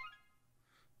everybody.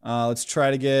 Let's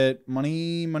try to get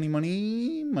money.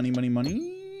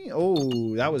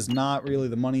 Oh, that was not really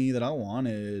the money that I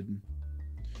wanted.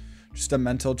 Just a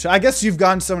mental check. I guess you've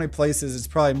gone so many places. It's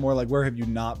probably more like, where have you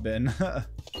not been?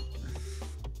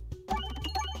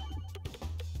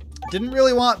 Didn't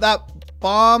really want that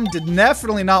bomb. Did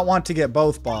definitely not want to get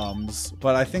both bombs.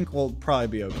 But I think we'll probably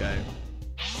be okay.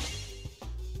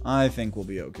 I think we'll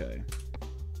be okay.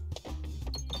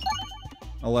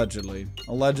 Allegedly.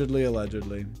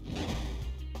 Allegedly.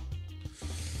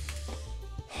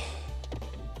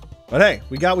 But hey,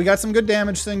 we got some good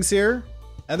damage things here.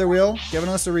 Ether Wheel giving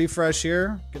us a refresh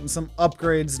here. Getting some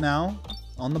upgrades now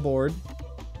on the board.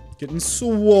 Getting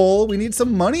swole. We need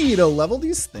some money to level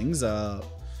these things up.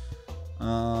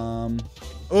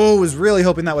 Oh, was really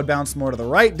hoping that would bounce more to the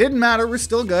right. Didn't matter. We're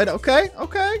still good. Okay.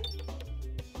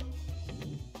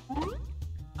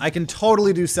 I can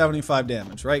totally do 75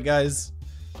 damage, right, guys?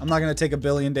 I'm not going to take a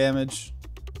billion damage.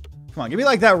 Come on, give me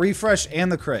like that refresh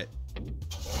and the crit.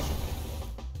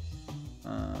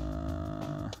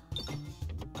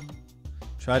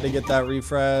 Tried to get that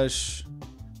refresh.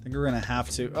 I think we're going to have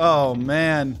to. Oh,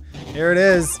 man. Here it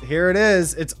is.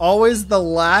 It's always the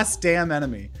last damn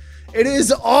enemy. It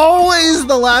is always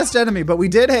the last enemy. But we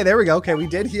did. Hey, there we go. Okay, we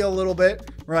did heal a little bit,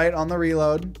 right, on the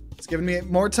reload. It's giving me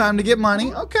more time to get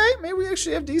money. Okay, maybe we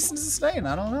actually have decent sustain.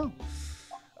 I don't know.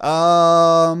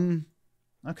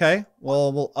 Okay.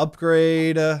 Well, we'll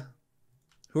upgrade.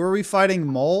 Who are we fighting?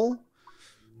 Mole?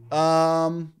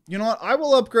 You know what? I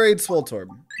will upgrade Swoltorb.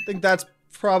 I think that's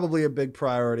probably a big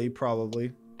priority,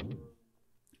 probably.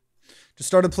 Just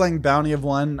started playing Bounty of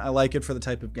One. I like it for the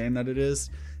type of game that it is.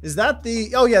 Is that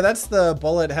the... Oh, yeah, that's the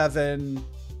Bullet Heaven,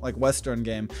 like, Western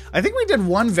game. I think we did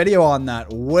one video on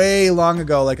that way long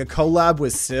ago, like a collab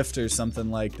with Sift or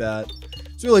something like that.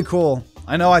 It's really cool.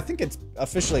 I know, I think it's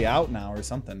officially out now or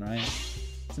something, right?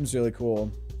 Seems really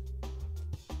cool.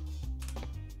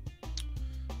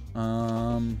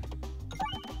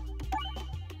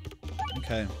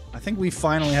 Okay, I think we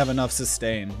finally have enough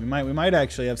sustain. We might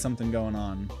actually have something going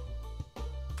on.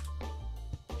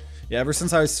 Yeah, ever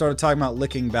since I started talking about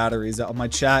licking batteries, my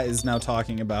chat is now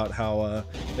talking about how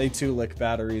they too lick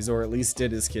batteries, or at least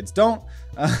did as kids. Don't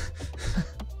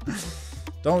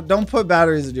put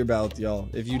batteries in your mouth, y'all.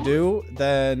 If you do,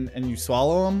 then and you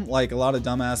swallow them like a lot of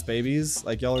dumbass babies,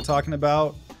 like y'all are talking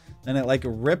about, then it like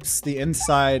rips the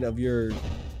inside of your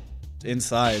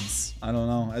insides. I don't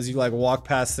know, as you like walk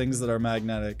past things that are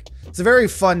magnetic. It's a very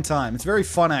fun time. It's a very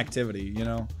fun activity, you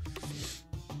know.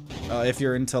 If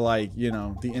you're into like, you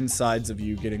know, the insides of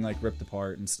you getting like ripped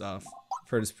apart and stuff.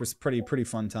 It's pretty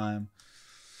fun time.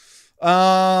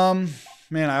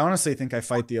 Man, I honestly think I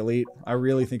fight the elite. I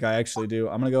really think I actually do.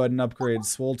 I'm gonna go ahead and upgrade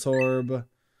Swoltorb.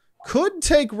 Could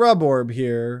take Rub Orb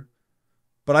here.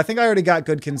 But I think I already got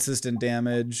good consistent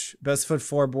damage. Best foot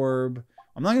foreborb.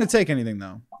 I'm not gonna take anything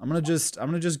though. I'm gonna just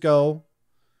go.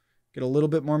 Get a little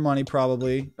bit more money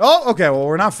probably. Oh, okay, well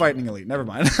we're not fighting elite. Never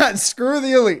mind. Screw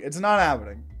the elite. It's not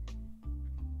happening.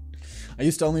 I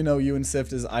used to only know you and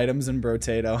Sift as items and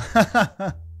Brotato.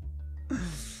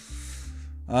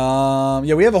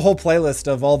 Yeah, we have a whole playlist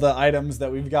of all the items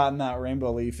that we've gotten that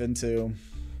Rainbow Leaf into.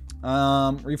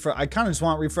 I kind of just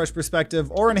want refresh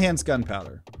perspective or enhanced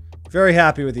gunpowder. Very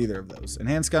happy with either of those.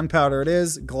 Enhanced gunpowder it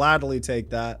is. Gladly take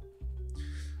that.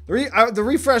 The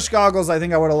refresh goggles I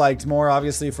think I would have liked more,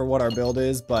 obviously, for what our build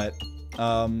is, but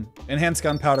enhanced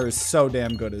gunpowder is so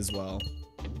damn good as well.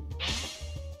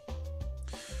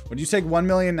 Would you take 1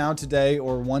 million now today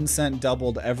or 1 cent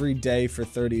doubled every day for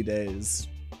 30 days?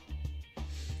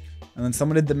 And then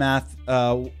someone did the math.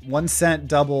 1 cent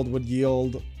doubled would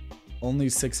yield only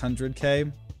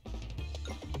 600K.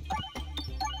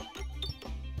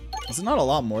 Is it not a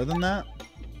lot more than that?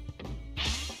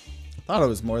 I thought it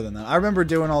was more than that. I remember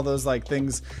doing all those like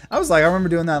things. I remember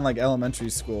doing that in like elementary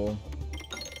school.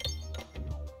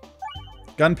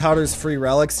 Gunpowder's free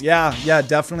relics. Yeah,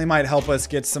 definitely might help us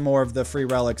get some more of the free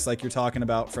relics like you're talking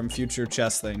about from future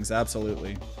chest things.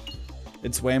 Absolutely.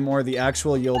 It's way more. The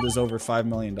actual yield is over $5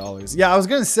 million. Yeah, I was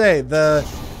gonna say the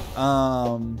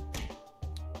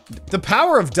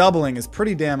power of doubling is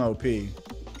pretty damn OP.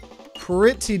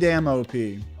 Pretty damn OP.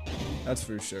 That's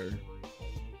for sure.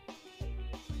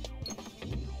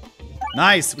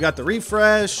 Nice. We got the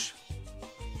refresh.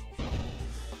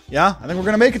 Yeah, I think we're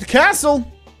gonna make it to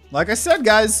castle. Like I said,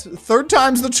 guys, 3rd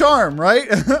time's the charm, right?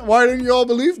 Why didn't you all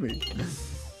believe me?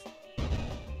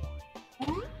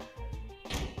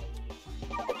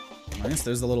 Nice,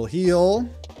 there's a little heal.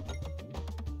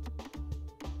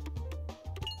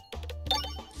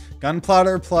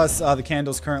 Gunpowder plus the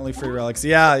candles currently free relics.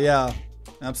 Yeah,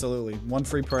 absolutely. 1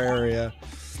 free per area.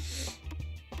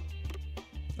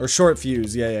 Or short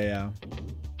fuse, yeah.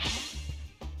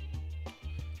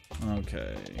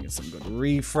 Okay, get some good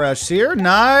refresh here.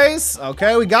 Nice.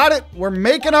 Okay, we got it. We're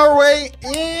making our way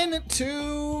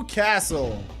into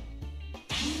castle.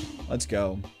 Let's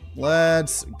go.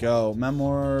 Let's go.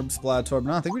 Memorb, Splatorb.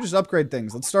 No, I think we just upgrade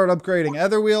things. Let's start upgrading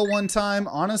Etherwheel 1 time.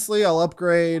 Honestly, I'll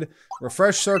upgrade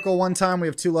Refresh Circle 1 time. We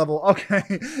have 2 level. Okay.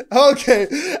 Okay.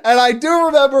 And I do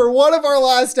remember one of our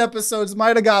last episodes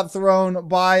might have got thrown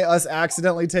by us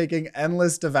accidentally taking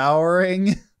Endless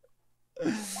Devouring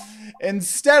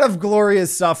instead of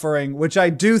Glorious Suffering, which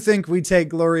I do think we take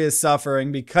Glorious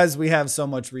Suffering because we have so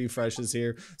much refreshes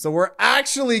here. So we're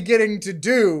actually getting to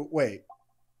do, wait.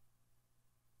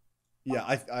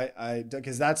 Yeah,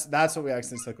 because that's what we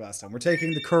accidentally took last time. We're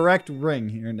taking the correct ring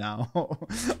here now,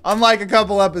 unlike a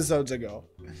couple episodes ago.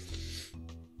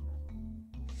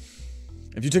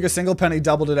 If you took a single penny,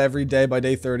 doubled it every day by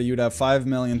day 30, you'd have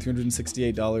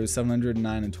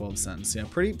 $5,368,709.12. Yeah,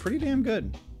 pretty damn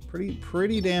good.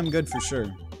 Pretty damn good for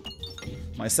sure.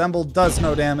 My Assemball does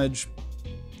no damage.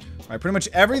 All right, pretty much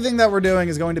everything that we're doing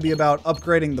is going to be about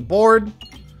upgrading the board,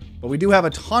 but we do have a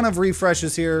ton of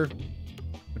refreshes here,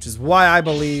 which is why I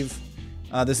believe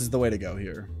this is the way to go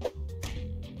here.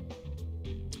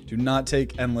 Do not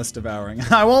take Endless Devouring.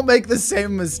 I won't make the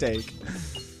same mistake.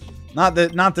 Not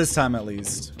this time at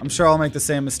least. I'm sure I'll make the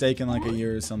same mistake in like a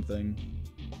year or something.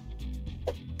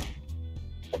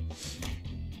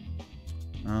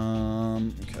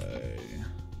 Okay.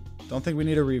 Don't think we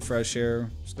need a refresh here.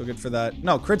 Just go good for that.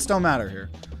 No, crits don't matter here.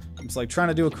 I'm just like trying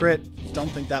to do a crit. Don't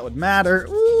think that would matter.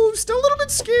 Ooh, still a little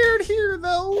bit scared here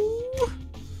though.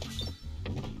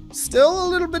 Still a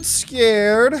little bit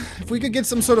scared. If we could get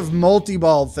some sort of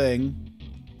multi-ball thing,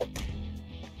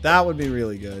 that would be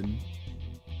really good.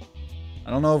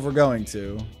 I don't know if we're going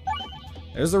to.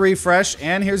 There's the refresh,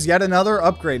 and here's yet another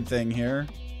upgrade thing here.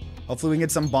 Hopefully we can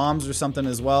get some bombs or something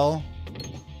as well.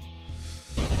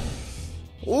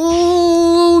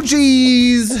 Ooh,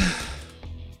 jeez.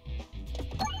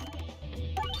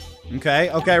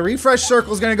 Okay, refresh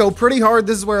circle is going to go pretty hard.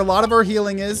 This is where a lot of our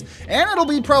healing is, and it'll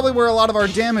be probably where a lot of our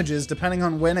damage is, depending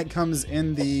on when it comes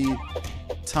in the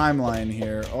timeline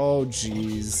here. Oh,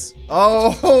 jeez.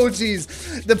 Oh,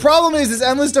 jeez. The problem is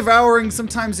Endless Devouring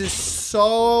sometimes is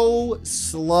so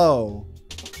slow.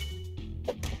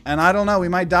 And I don't know, we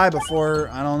might die before,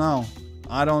 I don't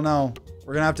know.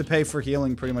 We're going to have to pay for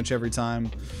healing pretty much every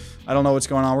time. I don't know what's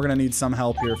going on. We're going to need some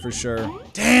help here for sure.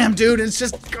 Damn, dude, it's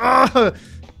just...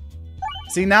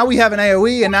 See, now we have an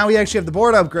AoE, and now we actually have the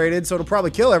board upgraded, so it'll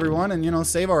probably kill everyone and, you know,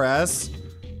 save our ass.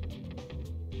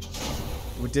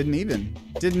 It didn't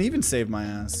even save my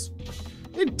ass.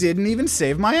 It didn't even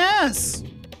save my ass.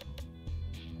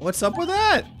 What's up with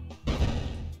that?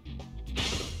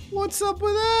 What's up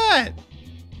with that?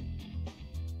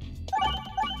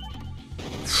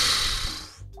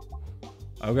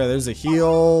 Okay, there's a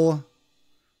heal.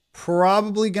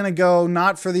 Probably gonna go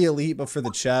not for the elite, but for the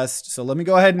chest. So let me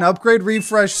go ahead and upgrade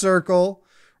refresh circle,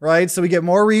 right? So we get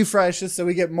more refreshes, so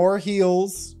we get more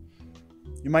heals.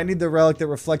 You might need the relic that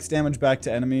reflects damage back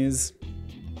to enemies.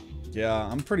 Yeah,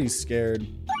 I'm pretty scared.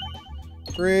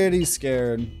 Pretty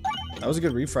scared. That was a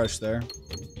good refresh there.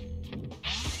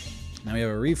 Now we have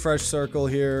a refresh circle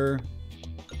here.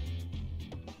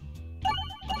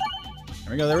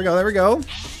 There we go, there we go, there we go.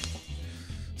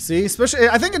 See, especially,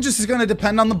 I think it just is going to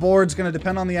depend on the board. It's going to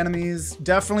depend on the enemies.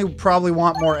 Definitely probably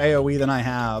want more AoE than I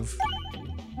have.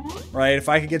 Right, if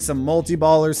I could get some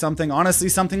multi-ball or something. Honestly,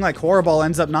 something like Horror-Ball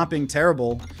ends up not being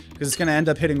terrible. Because it's going to end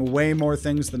up hitting way more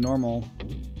things than normal.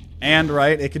 And,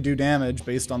 right, it could do damage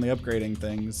based on the upgrading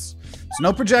things. So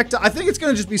no projectile. I think it's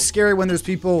going to just be scary when there's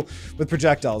people with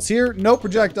projectiles. Here, no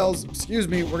projectiles. Excuse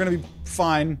me, we're going to be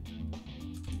fine.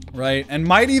 Right, and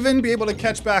might even be able to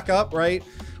catch back up, right?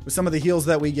 With some of the heals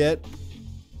that we get.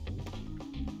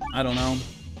 I don't know.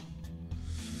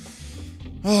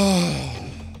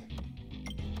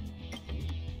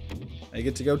 I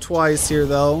get to go twice here,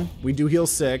 though. We do heal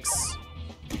 6.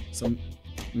 So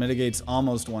mitigates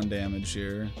almost 1 damage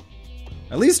here.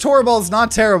 At least Horror-Ball's not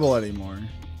terrible anymore.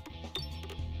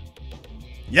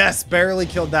 Yes, barely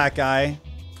killed that guy.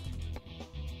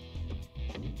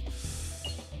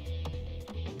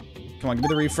 Come on, give me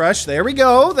the refresh. There we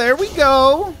go. There we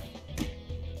go.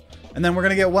 And then we're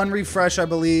going to get 1 refresh, I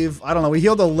believe. I don't know. We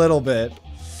healed a little bit.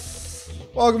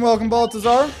 Welcome, welcome,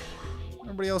 Baltazar.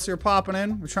 Everybody else here popping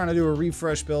in. We're trying to do a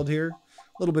refresh build here. A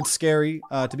little bit scary,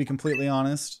 to be completely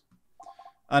honest.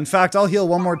 In fact, I'll heal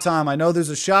 1 more time. I know there's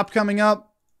a shop coming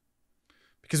up.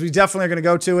 Because we definitely are going to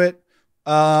go to it.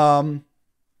 But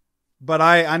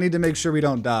I need to make sure we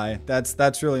don't die.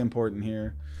 That's really important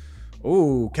here.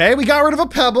 Ooh, okay, we got rid of a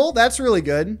pebble. That's really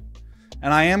good.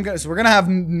 And I am gonna, so we're gonna have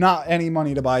not any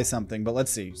money to buy something, but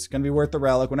let's see. It's gonna be worth the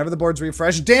relic. Whenever the board's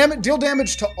refreshed, damn it, deal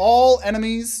damage to all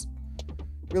enemies.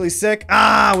 Really sick.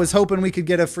 Ah, I was hoping we could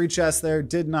get a free chest there.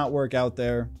 Did not work out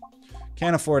there.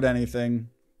 Can't afford anything.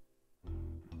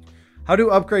 How do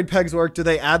upgrade pegs work? Do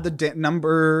they add the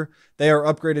number they are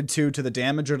upgraded to the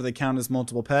damage, or do they count as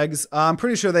multiple pegs? I'm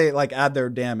pretty sure they like add their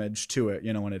damage to it,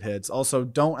 you know, when it hits. Also,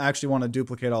 don't actually want to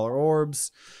duplicate all our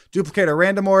orbs. Duplicate a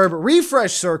random orb.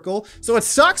 Refresh circle. So it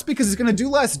sucks because it's going to do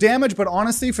less damage, but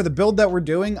honestly, for the build that we're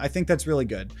doing, I think that's really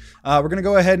good. We're going to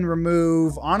go ahead and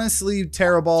remove, honestly,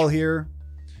 Terra Ball here,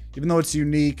 even though it's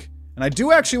unique. And I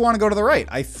do actually want to go to the right.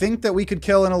 I think that we could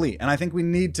kill an elite, and I think we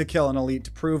need to kill an elite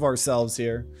to prove ourselves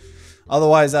here.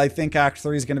 Otherwise, I think Act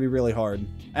 3 is going to be really hard.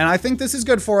 And I think this is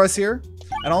good for us here.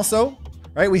 And also,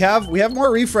 right, we have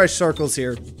more refresh circles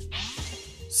here.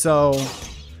 So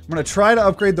I'm going to try to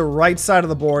upgrade the right side of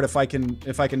the board if I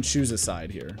can choose a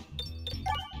side here.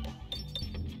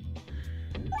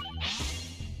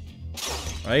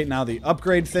 Right, now the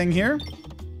upgrade thing here.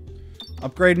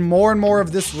 Upgrade more and more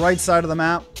of this right side of the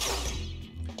map.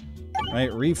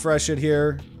 Right, refresh it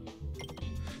here.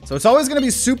 So it's always going to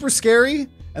be super scary.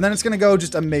 And then it's going to go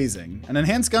just amazing. And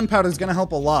enhanced gunpowder is going to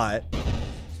help a lot.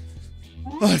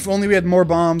 Well, if only we had more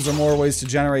bombs or more ways to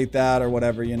generate that or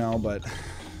whatever, you know, but...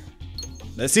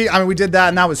 See, I mean, we did that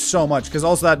and that was so much. Because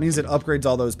also that means it upgrades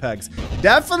all those pegs.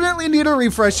 Definitely need a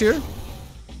refresh here.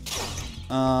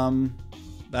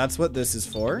 That's what this is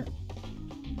for.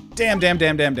 Damn.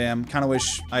 Kind of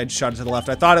wish I had shot it to the left.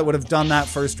 I thought it would have done that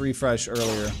first refresh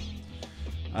earlier.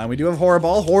 We do have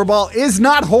Horror-Ball. Horror-Ball is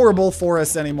not horrible for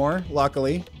us anymore,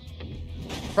 luckily.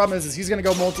 Problem is he's going to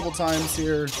go multiple times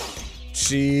here.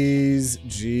 Jeez.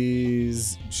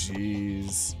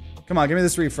 Come on, give me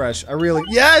this refresh. I really...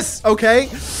 Yes! Okay.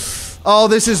 Oh,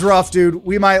 this is rough, dude.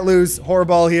 We might lose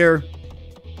Horror-Ball here.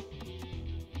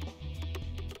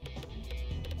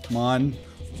 Come on.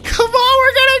 Come on,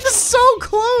 we're getting so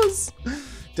close.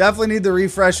 Definitely need the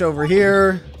refresh over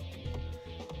here.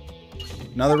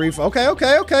 Another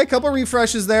okay. Couple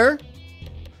refreshes there.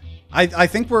 I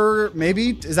think we're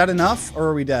maybe, is that enough or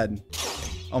are we dead?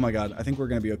 Oh my god, I think we're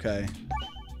gonna be okay.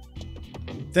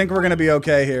 Think we're gonna be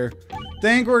okay here.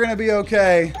 Think we're gonna be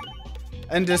okay.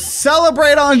 And to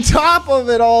celebrate on top of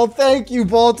it all, thank you,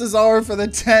 Baltazar, for the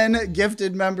 10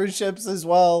 gifted memberships as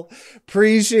well.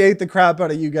 Appreciate the crap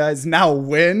out of you guys. Now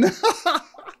win.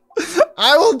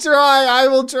 I will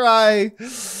try.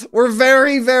 We're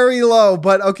very, very low,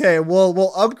 but okay,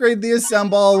 we'll upgrade the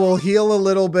Assemball. We'll heal a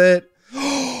little bit.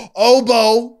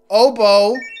 Oboe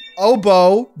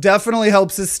definitely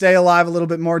helps us stay alive a little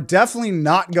bit more. Definitely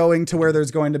not going to where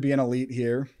there's going to be an elite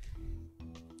here.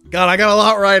 God, I got a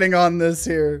lot riding on this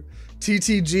here.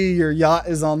 TTG, your yacht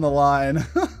is on the line.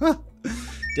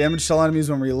 Damage to all enemies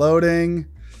when reloading.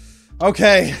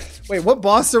 Okay, Wait, what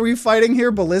boss are we fighting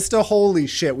here? Ballista? Holy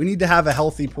shit. We need to have a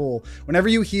healthy pool. Whenever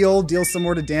you heal, deal some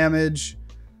more to damage.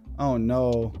 Oh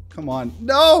no. Come on.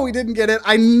 No, we didn't get it.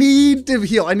 I need to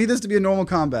heal. I need this to be a normal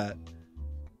combat.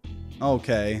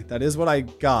 Okay, that is what I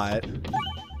got.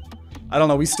 I don't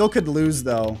know. We still could lose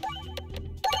though.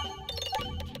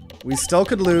 We still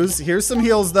could lose. Here's some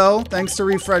heals though, thanks to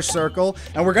Refresh Circle.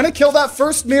 And we're gonna kill that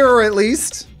first mirror at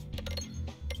least.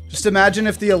 Just imagine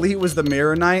if the elite was the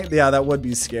Mirror Knight. Yeah, that would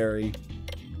be scary.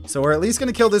 So we're at least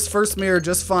gonna kill this first mirror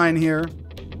just fine here.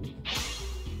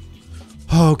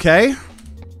 Okay.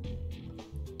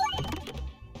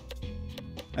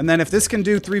 And then if this can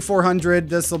do 300-400,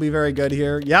 this will be very good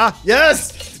here. Yeah,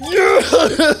 yes!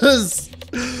 Yes!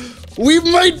 We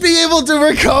might be able to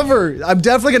recover. I'm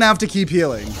definitely gonna have to keep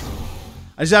healing.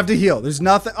 I just have to heal. There's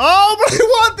nothing. Oh, but I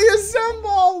want the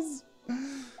Assemballs.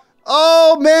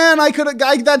 Oh man, I could have.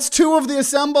 That's 2 of the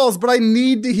Assemballs, but I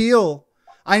need to heal.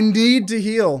 I need to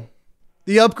heal.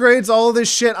 The upgrades, all of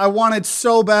this shit, I want it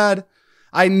so bad.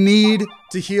 I need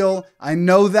to heal. I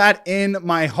know that in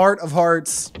my heart of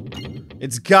hearts.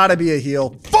 It's gotta be a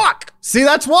heal. Fuck! See,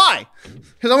 that's why.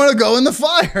 Because I'm gonna go in the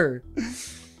fire.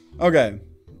 Okay.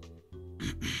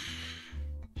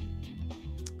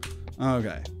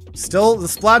 Okay. Still, the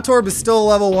Splattorb is still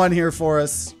level 1 here for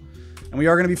us. And we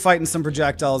are going to be fighting some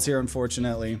projectiles here,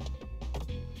 unfortunately.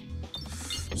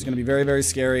 It's going to be very, very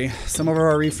scary. Some of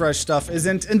our refresh stuff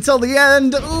isn't until the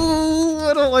end. Ooh,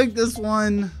 I don't like this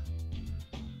one.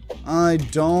 I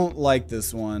don't like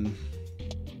this one.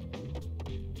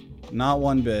 Not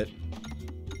one bit.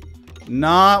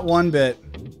 Not one bit.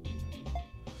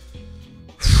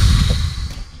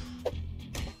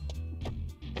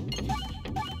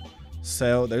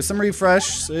 So there's some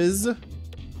refreshes.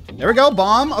 There we go,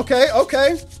 bomb. Okay,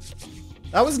 okay.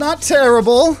 That was not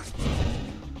terrible.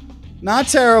 Not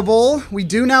terrible. We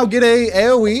do now get a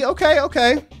AoE. Okay,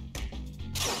 okay.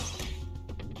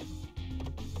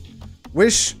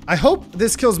 I hope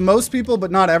this kills most people, but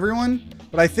not everyone.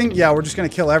 But I think, yeah, we're just gonna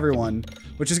kill everyone.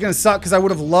 Which is gonna suck, because I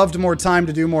would have loved more time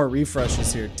to do more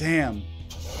refreshes here. Damn.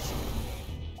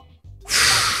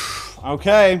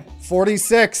 Okay,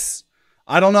 46.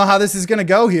 I don't know how this is gonna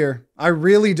go here. I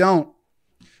really don't.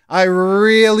 I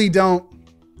really don't.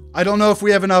 I don't know if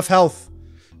we have enough health.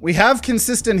 We have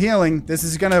consistent healing. This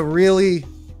is gonna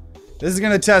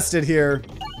test it here.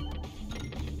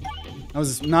 That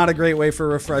was not a great way for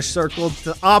Refresh Circle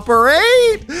to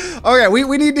operate. Okay,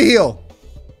 we need to heal.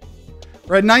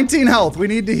 We're at 19 health. We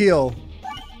need to heal.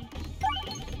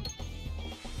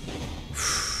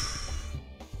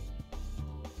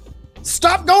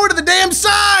 Stop going to the damn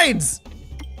sides!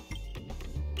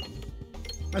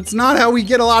 That's not how we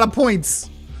get a lot of points.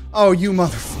 Oh, you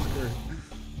motherfucker.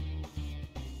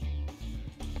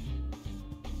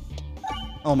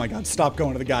 Oh my god, stop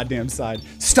going to the goddamn side.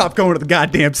 Stop going to the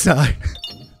goddamn side.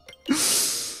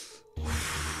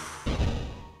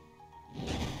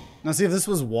 Now see, if this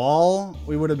was wall,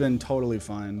 we would have been totally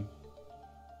fine.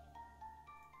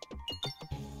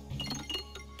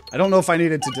 I don't know if I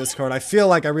needed to discard. I feel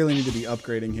like I really need to be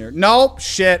upgrading here. Nope,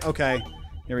 shit, okay.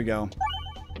 Here we go.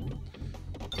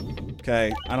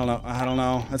 Okay, I don't know. I don't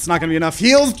know. That's not gonna be enough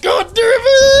heals. God damn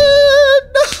it!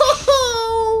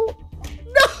 No!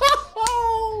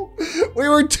 No! We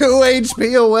were 2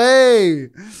 HP away.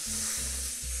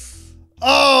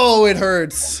 Oh, it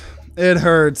hurts. It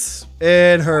hurts.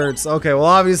 It hurts. Okay, well,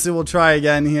 obviously we'll try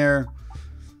again here.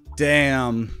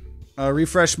 Damn.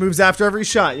 Refresh moves after every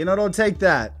shot. You know, don't take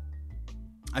that.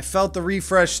 I felt the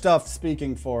refresh stuff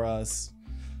speaking for us.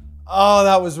 Oh,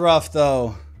 that was rough,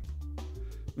 though.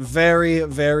 Very,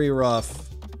 very rough.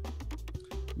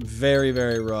 Very,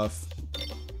 very rough.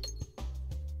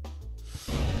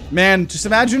 Man, just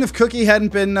imagine if Cookie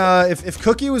hadn't been, if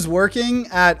Cookie was working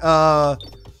at,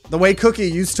 the way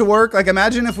Cookie used to work. Like,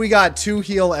 imagine if we got 2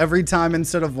 heal every time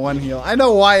instead of 1 heal. I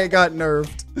know why it got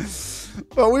nerfed.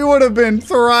 But we would have been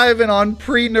thriving on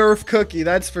pre-nerf Cookie,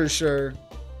 that's for sure.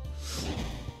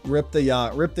 Rip the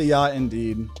yacht. Rip the yacht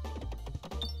indeed.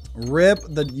 Rip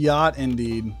the yacht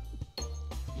indeed.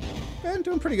 I'm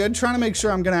doing pretty good. Trying to make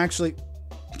sure I'm going to actually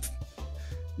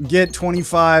get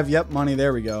 25. Yep, money.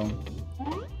 There we go.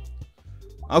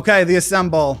 Okay, the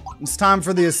Assemball. It's time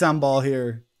for the Assemball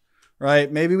here.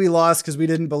 Right? Maybe we lost because we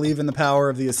didn't believe in the power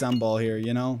of the Assemball here,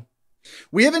 you know?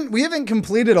 We haven't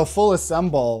completed a full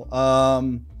Assemball.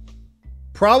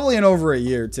 Probably in over a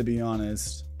year, to be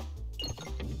honest.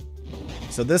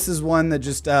 So this is one that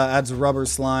just adds rubber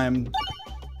slime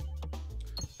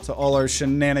to all our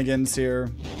shenanigans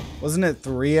here. Wasn't it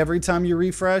 3 every time you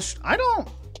refreshed? I don't...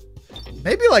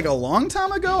 Maybe like a long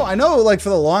time ago? I know like for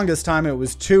the longest time it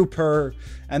was 2 per,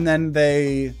 and then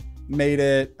they made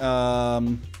it,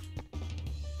 and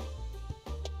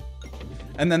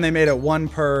then they made it 1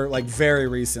 per, like, very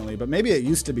recently. But maybe it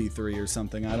used to be 3 or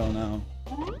something. I don't know.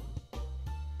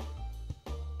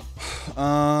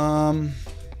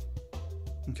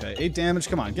 Okay, 8 damage.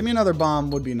 Come on, give me another bomb.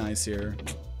 Would be nice here.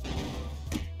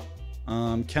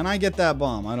 Can I get that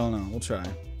bomb? I don't know. We'll try.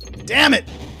 Damn it!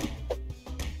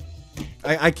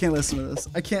 I can't listen to this.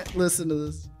 I can't listen to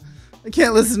this. I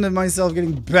can't listen to myself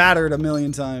getting battered a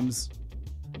million times.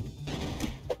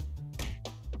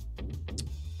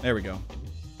 There we go.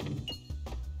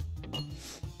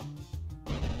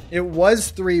 It was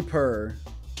 3 per.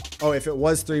 Oh, if it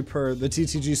was 3 per, the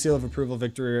TTG seal of approval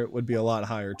victory would be a lot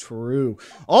higher. True.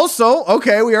 Also,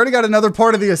 okay, we already got another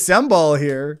part of the Assemball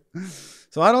here.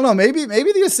 So I don't know. Maybe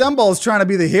the Assemball is trying to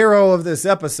be the hero of this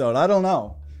episode. I don't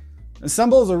know.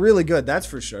 Assemballs are really good, that's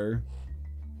for sure.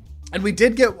 And we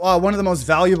did get one of the most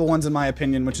valuable ones in my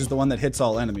opinion, which is the one that hits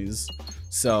all enemies.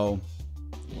 So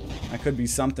that could be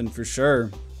something for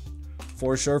sure.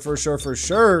 For sure, for sure, for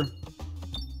sure.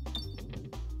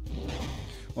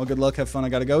 Well, good luck. Have fun. I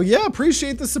gotta go. Yeah,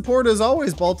 appreciate the support as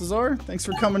always, Baltazar. Thanks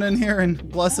for coming in here and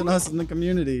blessing us in the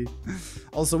community.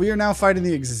 Also, we are now fighting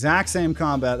the exact same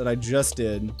combat that I just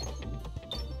did.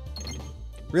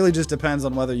 Really just depends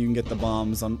on whether you can get the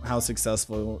bombs, on how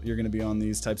successful you're going to be on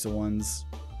these types of ones.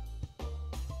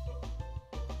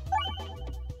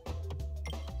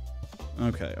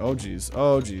 Okay. Oh, geez.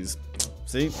 Oh, geez.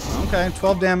 See? Okay.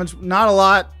 12 damage. Not a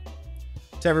lot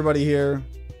to everybody here.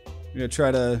 We're going to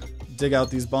try to dig out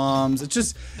these bombs. It's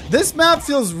just, this map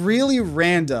feels really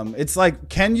random. It's like,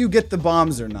 can you get the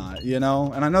bombs or not, you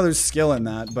know? And I know there's skill in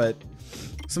that, but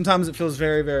sometimes it feels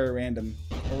very, very random.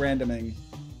 Or randoming.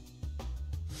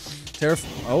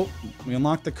 Oh, we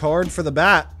unlocked the card for the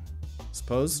bat, I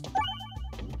suppose.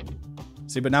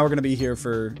 See, but now we're going to be here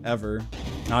forever.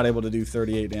 Not able to do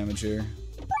 38 damage here.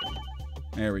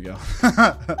 There we go.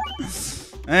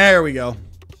 There we go.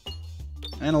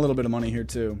 And a little bit of money here,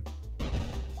 too.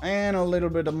 And a little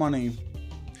bit of money.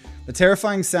 The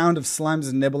terrifying sound of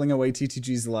slimes nibbling away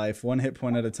TTG's life, 1 hit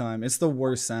point at a time. It's the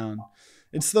worst sound.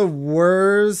 It's the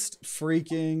worst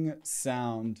freaking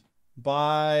sound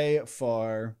by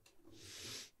far.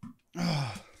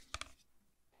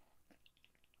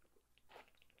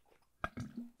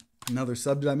 Another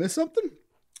sub. Did I miss something?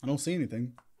 I don't see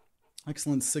anything.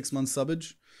 Excellent 6-month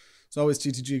subbage. It's always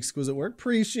TTG exquisite work.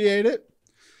 Appreciate it.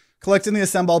 Collecting the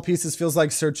Assemball pieces feels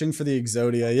like searching for the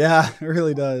Exodia. Yeah, it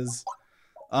really does.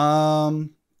 Okay,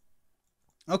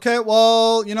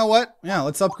 well, you know what? Yeah,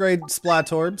 let's upgrade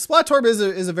Splattorb. Splattorb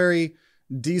is a very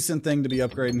decent thing to be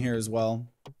upgrading here as well.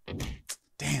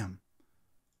 Damn.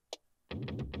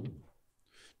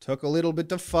 Took a little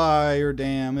bit of fire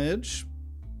damage.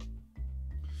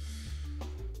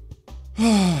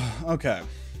 Okay.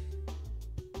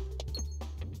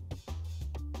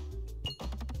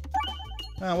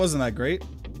 That wasn't that great.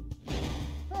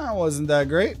 That wasn't that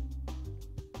great.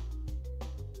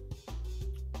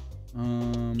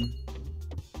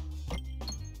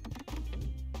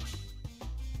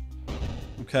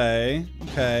 Okay.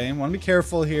 Okay. Want to be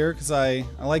careful here because I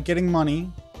like getting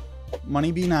money.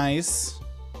 Money be nice.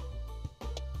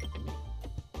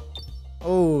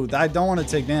 Oh, I don't want to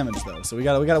take damage though. So we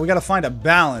gotta find a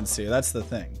balance here. That's the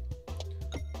thing.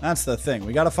 That's the thing.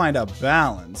 We gotta find a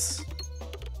balance.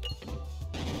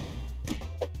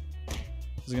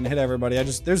 This is gonna hit everybody.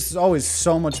 There's always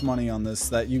so much money on this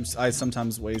that I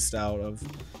sometimes waste out of.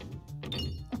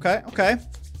 Okay, okay. I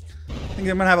think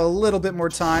I'm gonna have a little bit more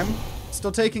time.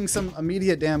 Still taking some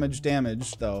immediate damage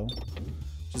though,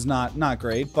 which is not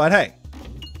great. But hey,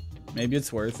 maybe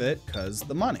it's worth it because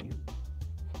the money.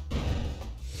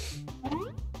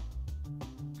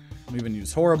 We even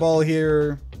use Horrible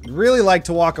here. Really like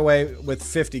to walk away with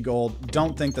 50 gold.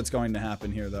 Don't think that's going to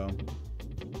happen here, though.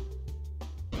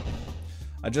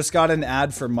 I just got an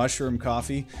ad for mushroom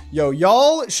coffee. Yo,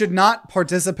 y'all should not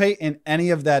participate in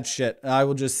any of that shit. I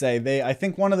will just say, I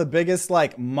think one of the biggest,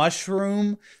 like,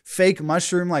 fake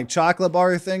mushroom, like, chocolate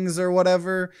bar things or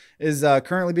whatever is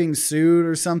currently being sued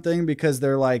or something because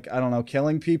they're, like, I don't know,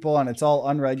 killing people and it's all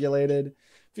unregulated.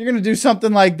 If you're going to do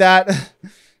something like that,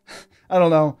 I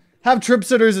don't know. Have trip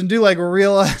sitters and do like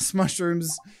real ass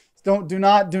mushrooms. Do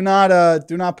not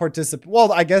participate.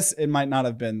 Well, I guess it might not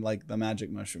have been like the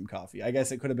magic mushroom coffee. I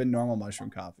guess it could have been normal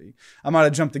mushroom coffee. I might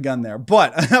have jumped the gun there,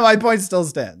 but my point still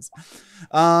stands.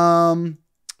 What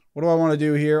do I want to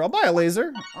do here? I'll buy a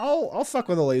laser. I'll fuck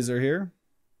with a laser here.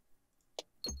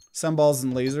 Sunballs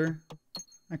and laser.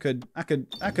 That could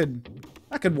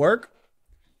work.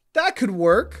 That could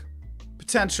work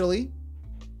potentially.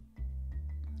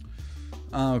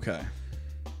 Okay.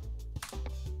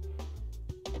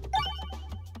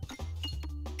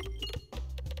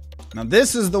 Now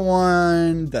this is the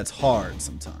one that's hard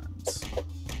sometimes.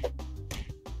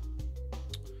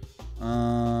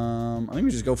 I think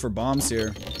we just go for bombs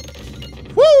here.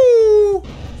 Woo!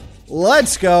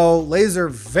 Let's go. Laser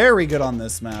very good on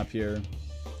this map here.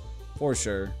 For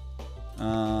sure.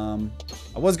 I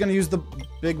was going to use the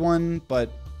big one, but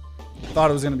thought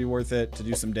it was going to be worth it to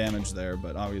do some damage there,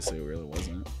 but obviously it really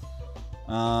wasn't.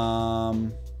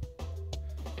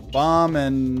 Bomb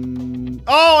and...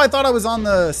 Oh, I thought I was on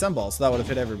the Assemball, so that would have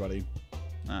hit everybody.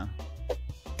 Ah.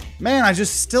 Man, I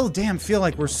just still damn feel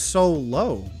like we're so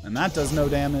low. And that does no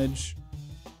damage.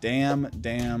 Damn.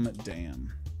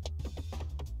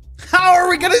 How are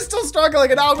we gonna still struggle?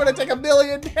 And now I'm gonna take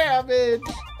 1,000,000 damage.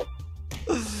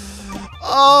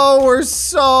 Oh, we're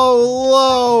so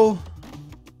low.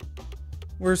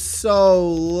 We're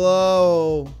so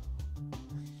low.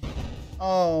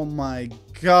 Oh my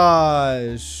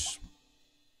gosh.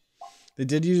 They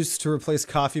did use to replace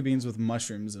coffee beans with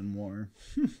mushrooms in war.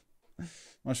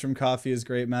 Mushroom coffee is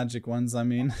great. Magic ones, I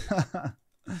mean.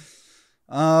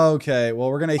 Okay, well,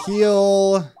 we're going to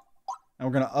heal. And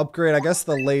we're going to upgrade, I guess,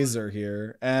 the laser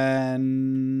here.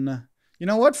 And you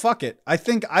know what? Fuck it. I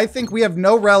think we have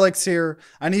no relics here.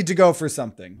 I need to go for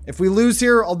something. If we lose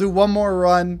here, I'll do one more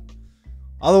run.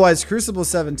 Otherwise, Crucible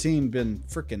 17 been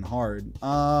freaking hard.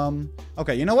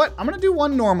 Okay, you know what? I'm going to do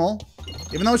one normal.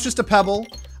 Even though it's just a pebble.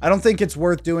 I don't think it's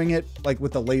worth doing it, like,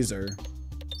 with the laser.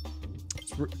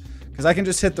 Because I can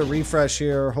just hit the refresh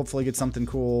here, hopefully get something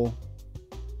cool.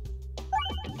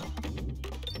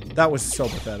 That was so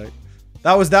pathetic.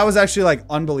 That was actually like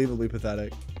unbelievably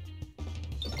pathetic.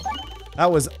 That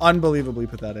was unbelievably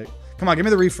pathetic. Come on, give me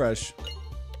the refresh.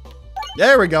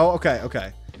 There we go.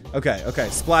 Okay.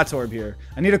 Splat orb here.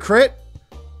 I need a crit.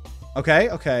 Okay.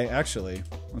 Actually,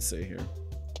 let's see here.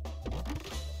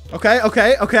 Okay.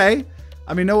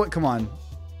 I mean, no, what? Come on.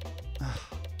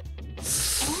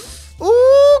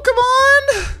 Ooh, come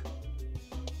on!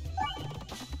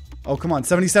 Oh, come on.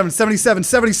 77.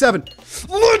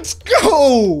 Let's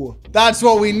go! That's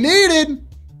what we needed.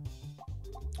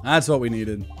 I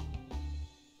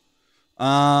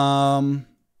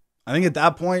think at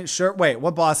that point, sure. Wait,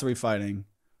 what boss are we fighting?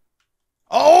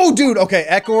 Oh, dude. Okay,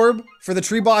 Ek Orb for the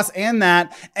tree boss and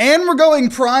that. And we're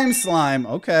going Prime Slime.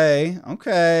 Okay.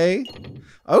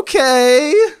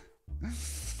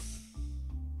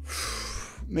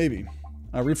 Maybe.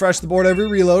 Refresh the board every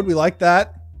reload. We like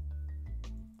that.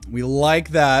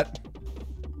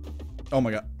 Oh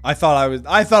my god. I thought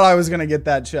I was gonna get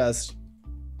that chest.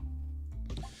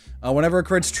 Whenever a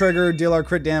crit's triggered, deal our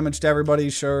crit damage to everybody.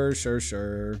 Sure.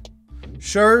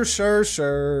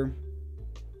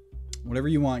 Whatever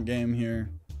you want, game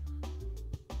here.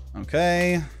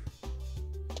 Okay.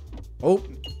 Oh.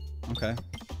 Okay.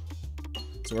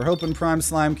 So we're hoping Prime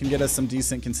Slime can get us some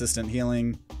decent, consistent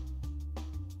healing.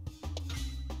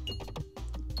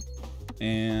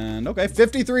 And, okay,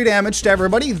 53 damage to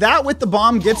everybody. That with the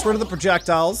bomb gets rid of the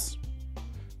projectiles.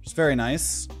 Which is very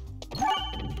nice. A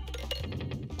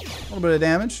little bit of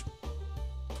damage.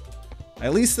 I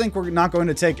at least think we're not going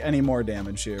to take any more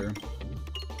damage here.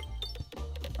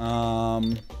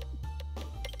 And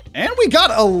we got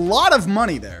a lot of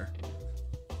money there.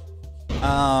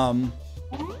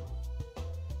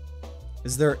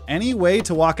 Is there any way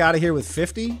to walk out of here with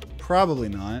 50? Probably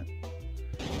not.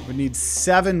 We need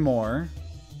 7 more.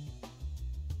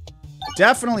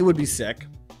 Definitely would be sick.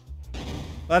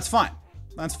 That's fine.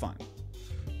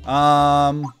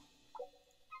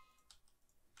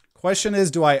 Question is,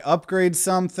 do I upgrade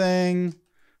something?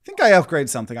 I think I upgrade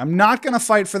something. I'm not going to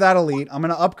fight for that elite. I'm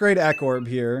going to upgrade Ek Orb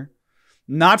here.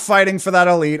 Not fighting for that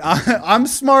elite. I'm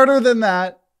smarter than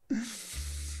that.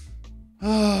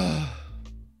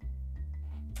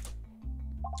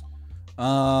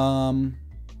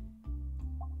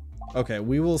 Okay,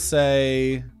 we will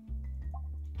say...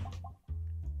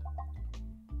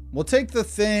 We'll take the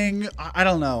thing... I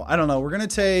don't know. We're going to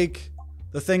take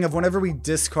the thing of whenever we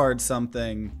discard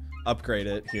something, upgrade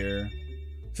it here.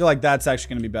 I feel like that's actually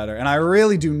going to be better. And I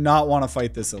really do not want to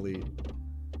fight this elite.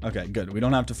 Okay, good. We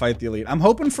don't have to fight the elite. I'm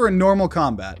hoping for a normal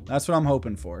combat. That's what I'm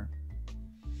hoping for.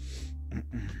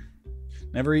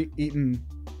 Never eaten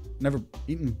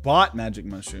bought magic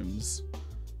mushrooms.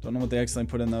 Don't know what they actually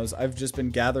put in those. I've just been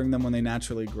gathering them when they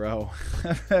naturally grow.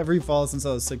 Every fall since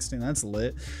I was 16. That's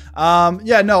lit.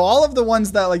 Yeah, no, all of the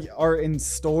ones that like are in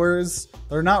stores,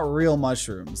 they're not real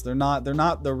mushrooms. They're not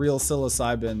the real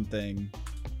psilocybin thing.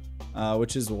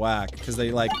 Which is whack because they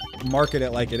like market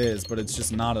it like it is, but it's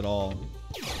just not at all.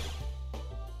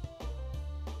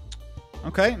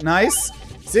 Okay, nice.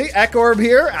 See, Ek Orb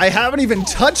here. I haven't even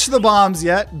touched the bombs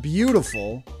yet.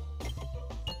 Beautiful.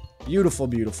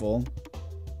 Beautiful.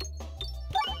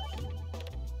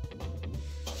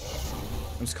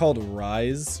 was called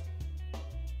Rise.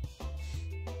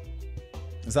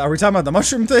 Are we talking about the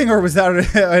mushroom thing, or was that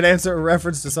an answer, a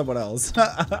reference to someone else?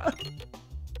 I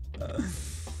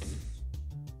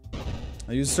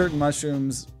use certain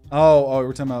mushrooms. Oh,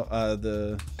 we're talking about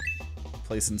the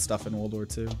placing stuff in World War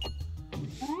II.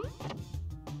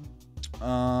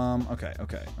 Okay.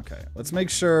 Let's make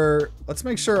sure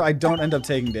I don't end up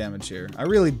taking damage here. I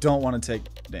really don't want to take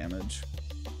damage.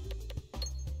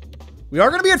 We are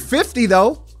going to be at 50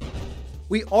 though.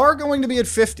 We are going to be at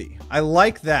 50. I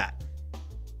like that.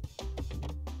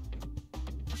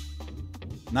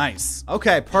 Nice.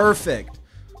 Okay, perfect.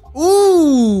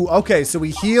 Ooh, okay, so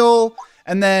we heal,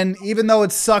 and then even though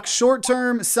it sucks short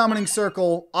term, summoning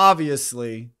circle,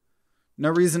 obviously. No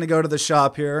reason to go to the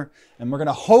shop here. And we're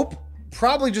gonna hope,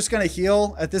 probably just gonna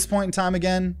heal at this point in time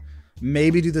again.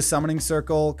 Maybe do the summoning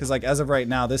circle, because like as of right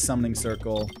now, this summoning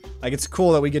circle, like it's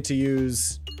cool that we get to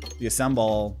use the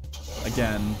Assemball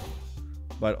again,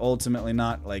 but ultimately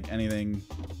not like anything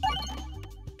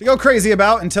to go crazy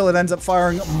about until it ends up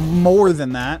firing more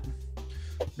than that.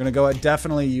 We're gonna go ahead,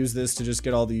 definitely use this to just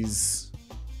get all these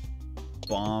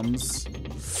bombs.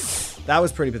 That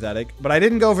was pretty pathetic, but I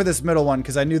didn't go for this middle one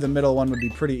because I knew the middle one would be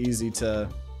pretty easy to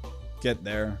get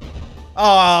there.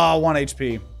 Oh, 1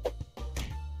 HP.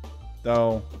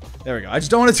 Though, there we go. I just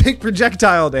don't want to take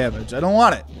projectile damage. I don't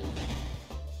want it.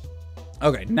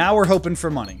 Okay, now we're hoping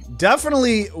for money.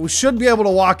 Definitely, we should be able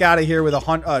to walk out of here with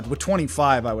with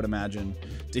 25, I would imagine,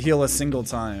 to heal a single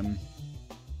time.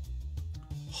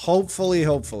 Hopefully.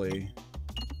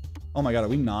 Oh my god, are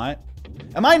we not?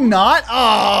 Am I not?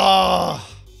 Ah!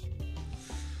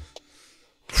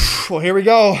 Oh. Well, here we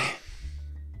go.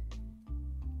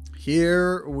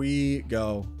 Here we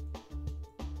go.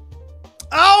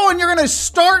 Oh, and you're gonna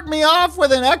start me off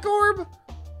with an Echo Orb?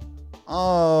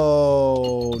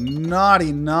 Oh,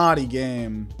 naughty, naughty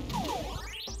game.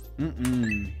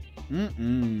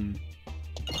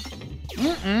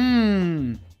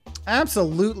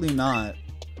 Absolutely not.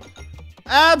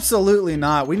 Absolutely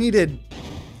not. We needed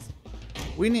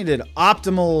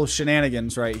optimal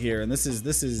shenanigans right here, and this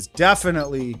is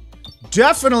definitely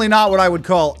not what I would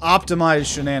call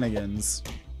optimized shenanigans.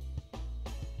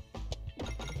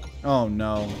 Oh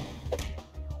no.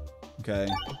 Okay.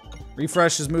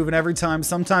 Refresh is moving every time.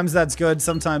 Sometimes that's good,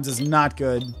 sometimes it's not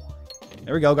good.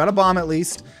 There we go, got a bomb at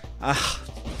least.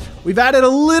 We've added a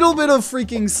little bit of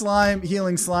freaking slime,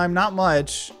 healing slime, not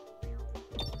much.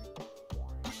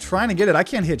 Trying to get it, I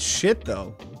can't hit shit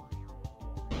though.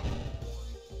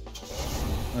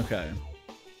 Okay.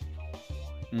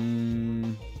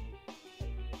 I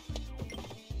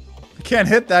can't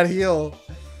hit that heal.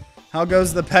 How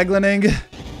goes the Peglining?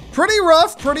 Pretty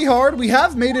rough, pretty hard. We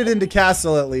have made it into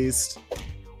castle at least.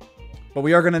 But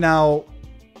we are gonna now,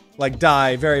 like,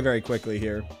 die very, very quickly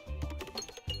here.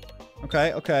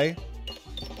 Okay.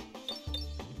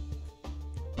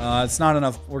 It's not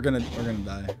enough. We're gonna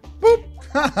die.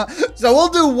 Boop! So we'll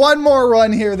do one more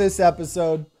run here this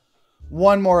episode.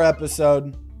 One more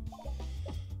episode.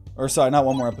 Or sorry, not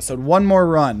one more episode. One more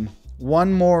run.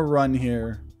 One more run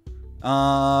here.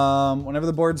 Whenever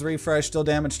the board's refreshed, still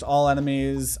damage to all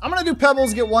enemies. I'm gonna do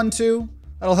Pebbles, get 1-2.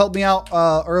 That'll help me out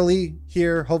early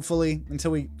here, hopefully,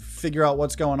 until we figure out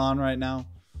what's going on right now.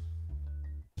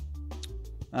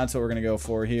 That's what we're gonna go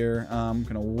for here. I'm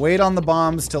gonna wait on the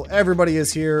bombs till everybody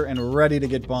is here and ready to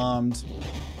get bombed.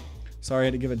 Sorry, I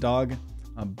had to give a dog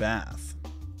a bath.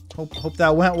 Hope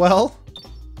that went well.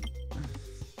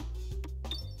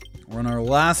 We're on our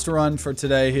last run for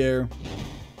today here.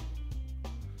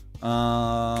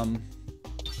 We're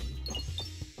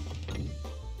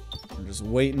just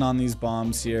waiting on these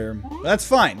bombs here. But that's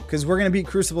fine, because we're going to beat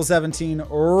Crucible 17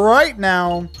 right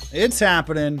now. It's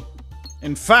happening.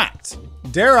 In fact,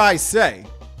 dare I say,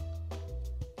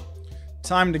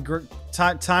 time to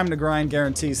grind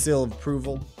guarantee seal of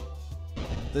approval.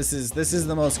 This is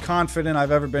the most confident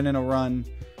I've ever been in a run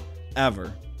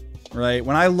ever. Right?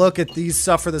 When I look at these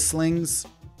Suffer the Slings,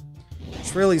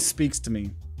 it really speaks to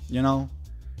me, you know?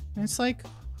 And it's like,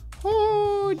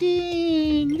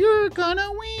 Odin, you're gonna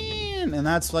win. And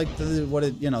that's like the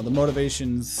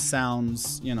motivation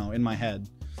sounds, in my head.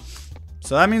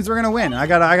 So that means we're gonna win. I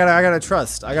gotta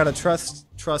trust. I gotta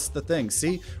trust the thing.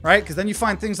 See? Right? Because then you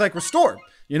find things like Restore,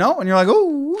 and you're like,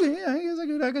 oh yeah, I guess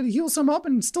I gotta heal some up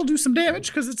and still do some damage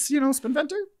because it's,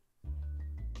 Spinventor.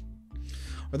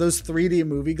 Are those 3D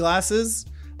movie glasses?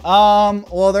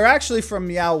 Well, they're actually from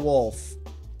Meow Wolf.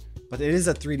 But it is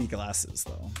a 3D glasses,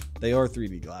 though. They are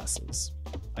 3D glasses,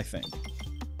 I think.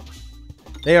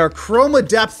 They are Chroma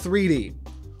Depth 3D.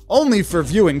 Only for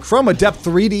viewing chroma depth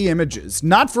 3D images,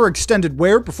 not for extended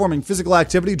wear, performing physical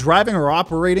activity, driving, or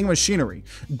operating machinery.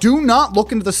 Do not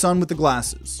look into the sun with the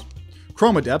glasses.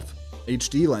 Chroma depth,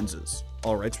 HD lenses.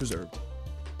 All rights reserved.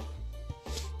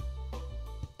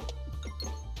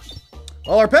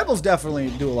 Well, our pebbles definitely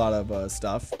do a lot of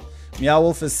stuff. Meow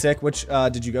Wolf is sick. Which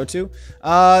did you go to?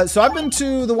 So I've been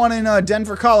to the one in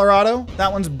Denver, Colorado.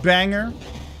 That one's banger.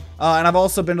 And I've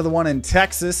also been to the one in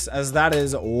Texas, as that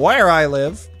is where I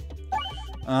live.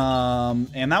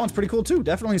 And that one's pretty cool too.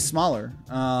 Definitely smaller.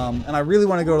 And I really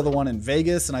want to go to the one in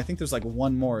Vegas, and I think there's like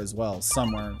one more as well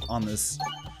somewhere on this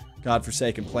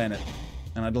godforsaken planet.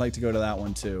 And I'd like to go to that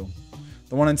one too.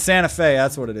 The one in Santa Fe,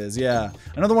 that's what it is. Yeah.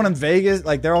 I know the one in Vegas,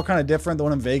 like they're all kind of different. The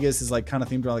one in Vegas is like kind of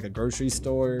themed around like a grocery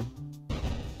store.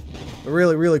 But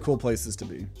really, really cool places to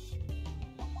be.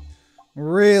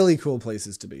 Really cool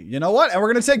places to be. You know what? And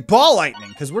we're going to take ball lightning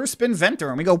because we're Spinventor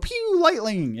and we go pew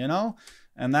lightning, you know?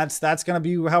 And that's going to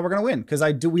be how we're going to win, because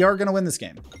we are going to win this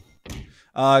game.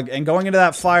 And going into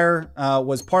that fire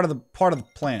was part of the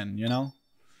plan, you know?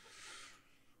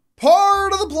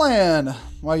 Part of the plan.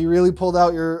 Wow, you really pulled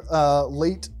out your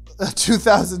late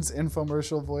 2000s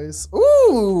infomercial voice.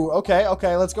 Ooh,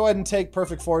 okay, let's go ahead and take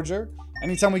Perfect Forger.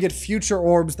 Anytime we get future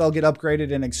orbs, they'll get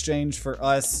upgraded in exchange for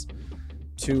us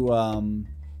to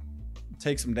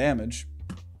take some damage.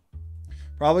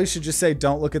 Probably should just say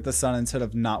don't look at the sun instead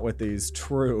of not with these.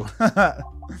 True.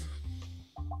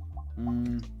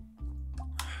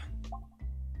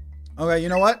 Okay, you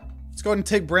know what? Let's go ahead and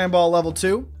take Brand Ball level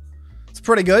 2. It's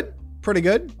pretty good. Pretty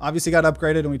good. Obviously got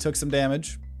upgraded and we took some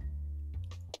damage.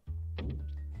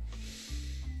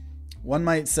 One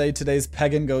might say today's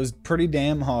Peglin goes pretty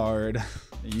damn hard.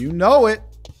 You know it.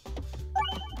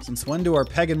 Since when do our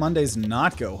Peglin Mondays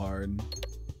not go hard?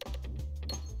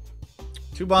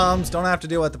 2 bombs, don't have to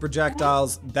deal with the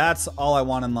projectiles. That's all I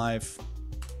want in life.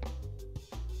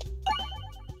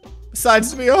 Besides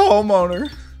to be a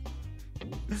homeowner.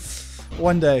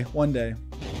 One day.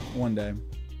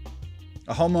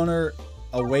 A homeowner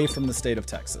away from the state of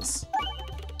Texas.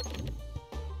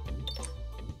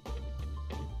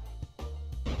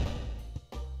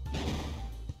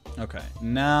 Okay,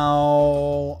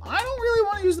 now I don't really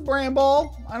want to use the Brand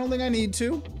Ball. I don't think I need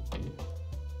to.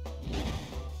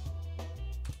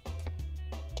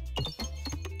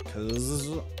 Because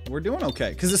we're doing okay.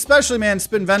 Because especially, man,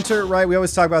 Spinventor, right? We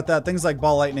always talk about that. Things like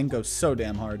Ball Lightning go so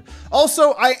damn hard.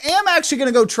 Also, I am actually going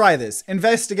to go try this.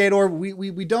 Investigate Orb.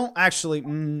 We don't actually...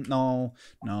 no,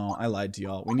 I lied to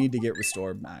y'all. We need to get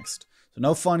Restore maxed. So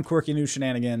no fun, quirky new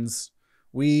shenanigans.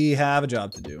 We have a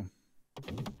job to do.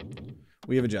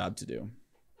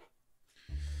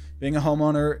 Being a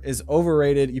homeowner is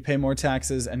overrated. You pay more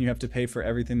taxes and you have to pay for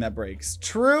everything that breaks.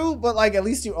 True, but like at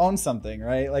least you own something,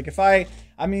 right? Like if I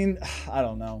mean, I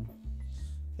don't know.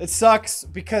 It sucks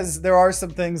because there are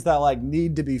some things that like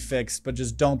need to be fixed, but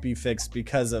just don't be fixed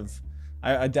because of,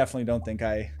 I definitely don't think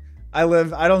I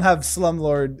don't have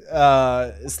slumlord,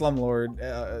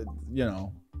 you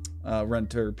know,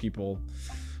 renter people,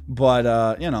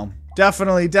 but you know,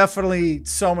 definitely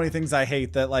so many things I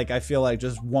hate that like I feel like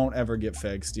just won't ever get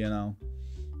fixed, you know.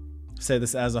 Say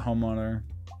this as a homeowner.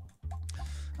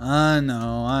 I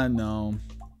know.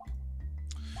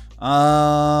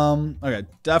 Okay,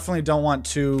 definitely don't want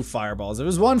 2 fireballs. If it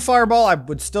was 1 fireball, I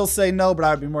would still say no, but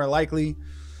I would be more likely.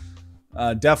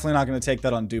 Definitely not going to take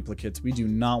that on duplicates. We do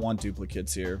not want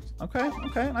duplicates here. Okay.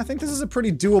 I think this is a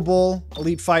pretty doable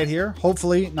elite fight here.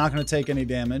 Hopefully not going to take any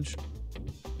damage.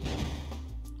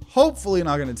 Hopefully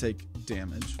not going to take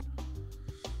damage.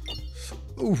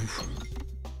 Oof.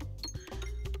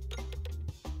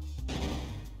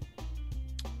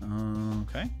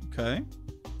 Okay.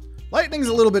 Lightning's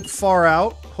a little bit far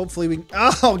out. Hopefully we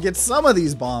can get some of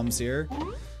these bombs here.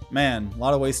 Man, a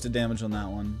lot of wasted damage on that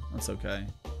one. That's okay.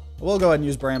 We'll go ahead and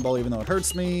use Brand Ball even though it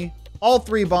hurts me. All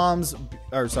 3 bombs,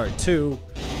 or sorry, 2.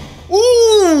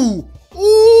 Ooh,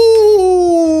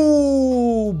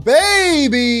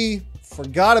 baby.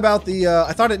 Forgot about the,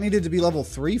 I thought it needed to be level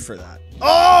 3 for that.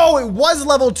 Oh, it was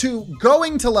level 2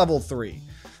 going to level 3.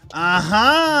 See,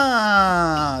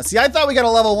 I thought we got a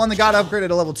level 1 that got upgraded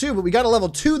to level 2, but we got a level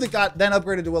 2 that got then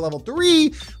upgraded to a level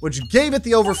 3, which gave it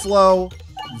the overflow.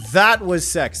 That was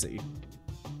sexy.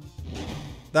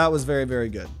 That was very, very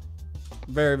good.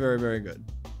 Very good.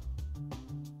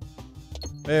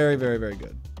 Very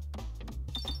good.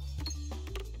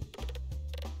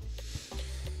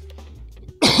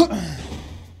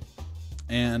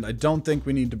 And I don't think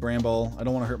we need to Brand Ball. I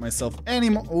don't want to hurt myself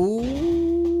anymore.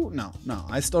 Ooh, no.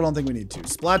 I still don't think we need to.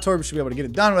 Spacktory should be able to get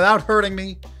it done without hurting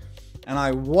me. And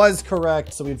I was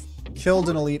correct. So we've killed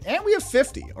an elite. And we have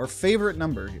 50, our favorite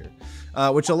number here.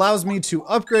 which allows me to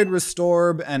upgrade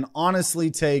Restorb and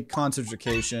honestly take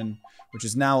Concentrication, which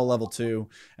is now a level 2.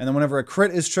 And then whenever a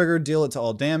crit is triggered, deal it to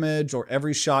all damage or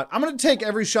every shot. I'm going to take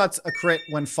every shot's a crit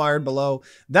when fired below.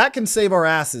 That can save our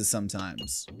asses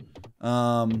sometimes,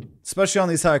 especially on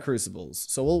these high crucibles.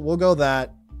 So we'll go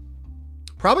that.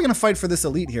 Probably going to fight for this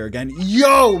elite here again.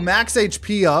 Yo, max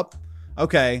HP up.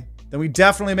 Okay, then we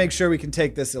definitely make sure we can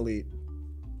take this elite.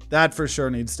 That for sure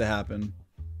needs to happen.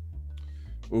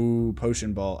 Ooh,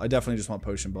 Potion Ball. I definitely just want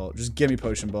Potion Ball. Just give me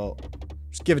Potion Ball.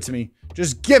 Just give it to me.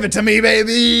 Just give it to me,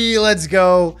 baby. Let's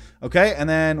go. Okay, and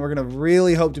then we're going to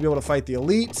really hope to be able to fight the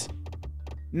elite.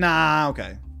 Nah,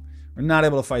 okay. We're not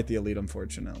able to fight the elite,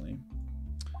 unfortunately.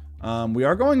 We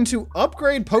are going to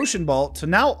upgrade Potion Ball to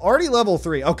now already level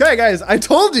 3. Okay, guys, I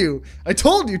told you.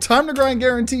 Time to grind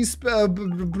guarantees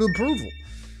approval.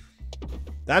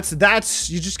 That's,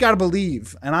 you just got to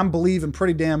believe. And I'm believing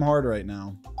pretty damn hard right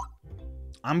now.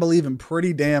 I'm believing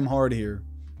pretty damn hard here.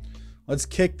 Let's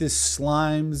kick this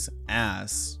slime's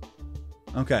ass.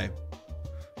 Okay.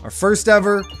 Our first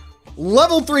ever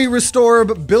level 3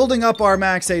 Restorb, building up our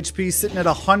max HP, sitting at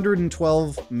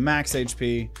 112 max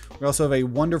HP. We also have a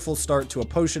wonderful start to a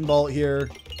Potion Ball here.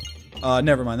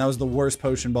 Never mind, that was the worst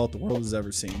Potion Ball the world has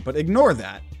ever seen. But ignore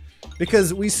that, because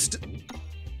that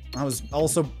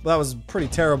was pretty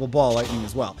terrible ball lightning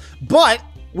as well. But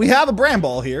we have a Brand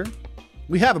Ball here.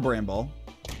 We have a Brand Ball.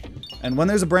 And when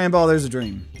there's a Brand Ball, there's a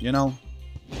dream, you know?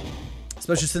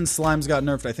 Especially since Slime's got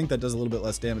nerfed. I think that does a little bit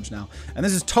less damage now. And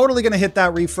this is totally going to hit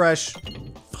that refresh.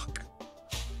 Fuck.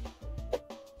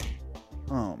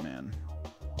 Oh, man.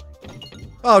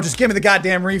 Oh, just give me the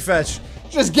goddamn refresh.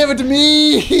 Just give it to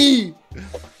me.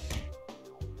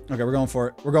 Okay, we're going for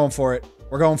it. We're going for it.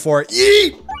 We're going for it.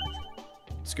 Yeet!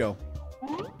 Let's go.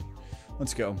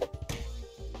 Let's go.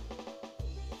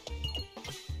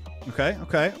 Okay,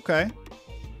 okay, okay.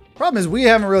 Problem is, we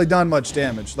haven't really done much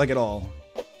damage, like at all.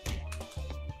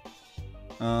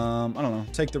 I don't know.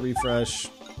 Take the refresh.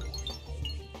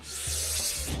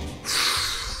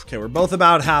 Okay, we're both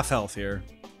about half health here.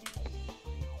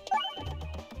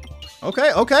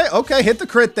 Okay, okay, okay. Hit the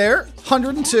crit there.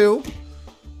 102.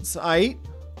 It's aight.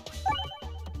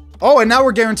 Oh, and now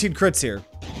we're guaranteed crits here.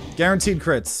 Guaranteed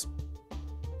crits.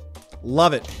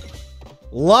 Love it.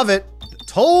 Love it.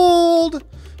 Told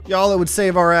y'all it would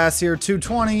save our ass here.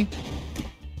 220.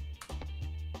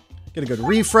 Get a good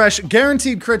refresh.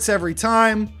 Guaranteed crits every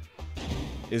time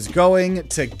is going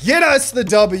to get us the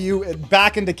W and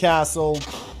back into castle.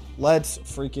 Let's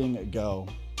freaking go.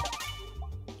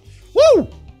 Woo!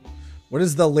 What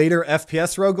is the later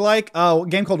FPS roguelike? Oh, a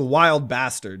game called Wild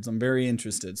Bastards. I'm very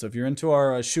interested. So if you're into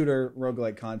our shooter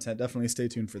roguelike content, definitely stay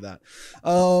tuned for that.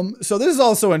 So this is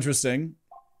also interesting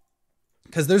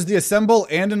because there's the Assemball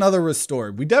and another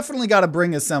Restored. We definitely got to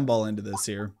bring Assemball into this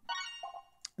here.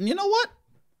 And you know what?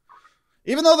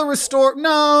 Even though the Restore...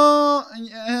 No,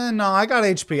 I got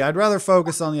HP. I'd rather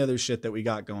focus on the other shit that we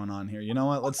got going on here. You know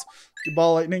what? Let's do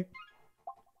Ball Lightning.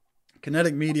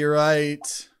 Kinetic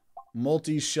Meteorite.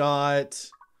 Multi-shot.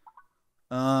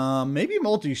 Maybe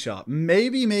multi-shot.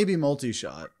 Maybe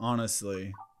multi-shot,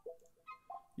 honestly.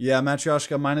 Yeah,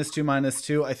 Matryoshka,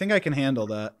 -2/-2. I think I can handle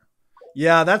that.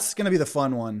 Yeah, that's going to be the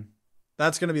fun one.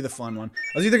 That's going to be the fun one.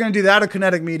 I was either going to do that or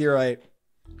Kinetic Meteorite.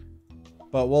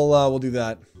 But we'll do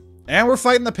that. And we're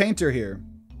fighting the painter here.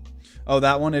 Oh,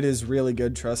 that one, it is really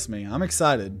good. Trust me. I'm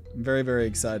excited. I'm very, very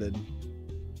excited. A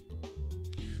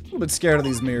little bit scared of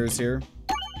these mirrors here.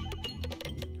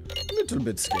 A little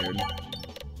bit scared.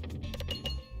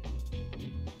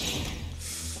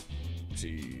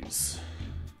 Jeez.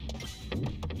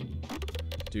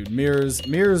 Dude,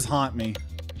 mirrors haunt me.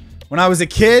 When I was a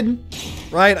kid,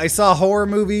 right, I saw horror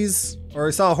movies, or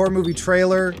I saw a horror movie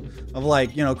trailer of,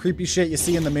 like, you know, creepy shit you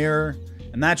see in the mirror.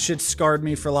 And that shit scarred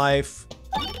me for life.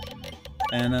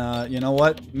 And, you know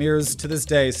what? Mirrors to this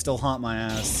day still haunt my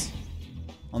ass.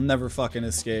 I'll never fucking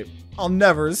escape. I'll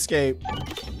never escape.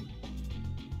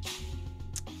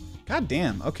 God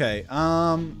damn. Okay.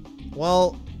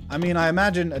 Well, I mean, I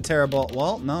imagine a terrible...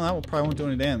 Well, no, that probably won't do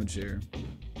any damage here.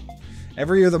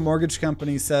 Every year the mortgage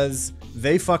company says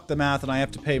they fucked the math and I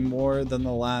have to pay more than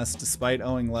the last despite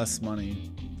owing less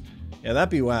money. Yeah, that'd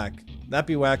be whack. That'd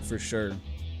be whack for sure.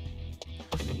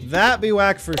 That'd be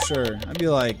whack for sure. I'd be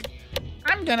like,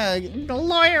 I'm gonna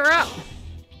lawyer up.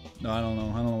 No, I don't know.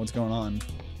 I don't know what's going on.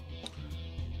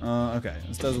 Okay.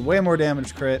 This does way more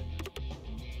damage crit.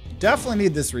 Definitely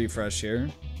need this refresh here.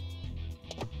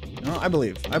 No, I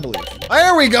believe. I believe.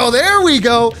 There we go. There we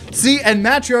go. See, and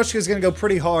Matryoshka is gonna go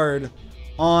pretty hard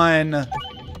on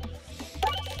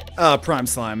Prime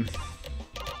Slime.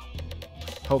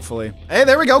 Hopefully. Hey,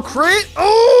 there we go. Crit.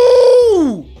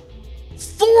 Oh!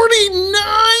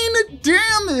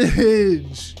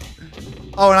 damage.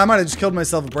 Oh, and I might have just killed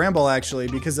myself with Bramble, actually,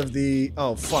 because of the...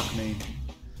 Oh, fuck me.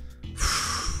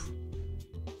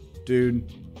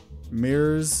 Dude,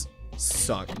 mirrors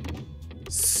suck.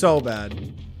 So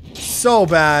bad. So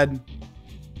bad.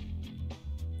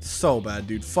 So bad,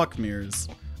 dude. Fuck mirrors.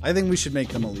 I think we should make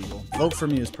them illegal. Vote for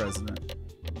me as president.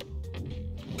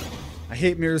 I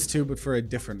hate mirrors too, but for a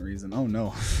different reason. Oh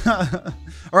no. Alright,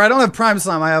 I don't have Prime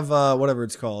Slime. I have whatever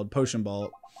it's called. Potion Ball.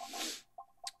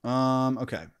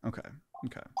 Okay.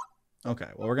 Well,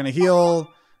 we're gonna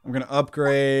heal. I'm gonna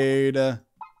upgrade.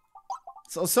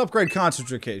 So let's upgrade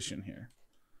Concentration here.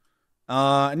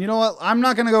 And you know what? I'm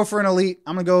not gonna go for an elite.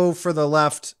 I'm gonna go for the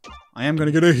left. I am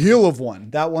gonna get a heal of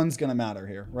 1. That one's gonna matter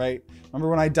here, right? Remember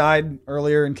when I died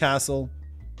earlier in Castle?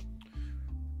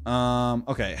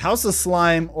 Okay, House of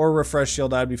Slime or Refresh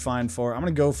Shield I'd be fine for. I'm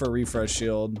gonna go for Refresh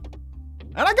Shield.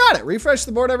 And I got it! Refresh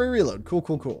the board every reload.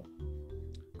 Cool.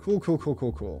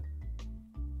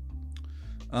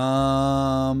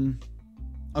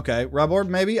 Okay, Rub Orb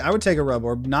maybe? I would take a Rub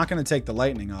Orb. Not gonna take the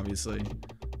Lightning, obviously.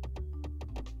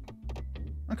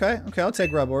 Okay, I'll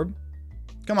take Rub Orb.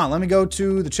 Come on, let me go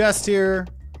to the chest here.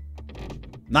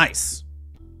 Nice.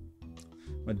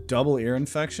 A double ear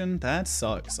infection? That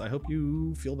sucks. I hope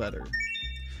you feel better.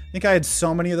 I think I had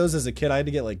so many of those as a kid. I had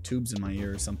to get like tubes in my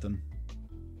ear or something.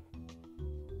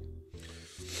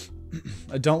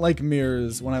 I don't like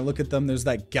mirrors. When I look at them, there's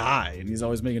that guy and he's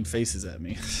always making faces at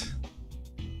me.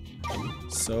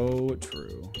 So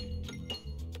true.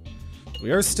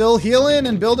 We are still healing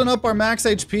and building up our max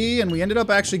HP, and we ended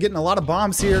up actually getting a lot of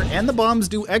bombs here, and the bombs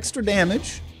do extra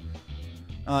damage.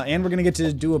 And we're gonna get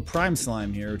to do a Prime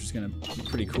Slime here, which is gonna be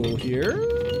pretty cool here.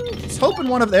 Just hoping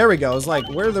one of, there we go. It's like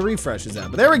where the refresh is at,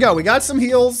 but there we go. We got some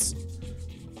heals,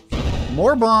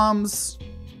 more bombs.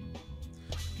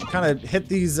 Kind of hit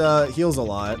these heals a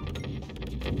lot,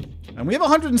 and we have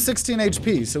 116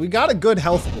 HP, so we got a good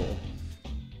health pool.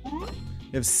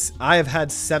 I have had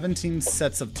 17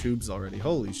 sets of tubes already.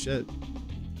 Holy shit.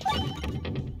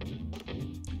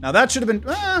 Now that should have been,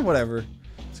 whatever. I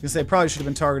was gonna say probably should have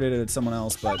been targeted at someone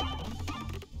else, but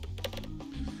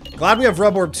glad we have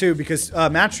Rub Orb too, because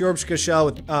match Yorkshire Shell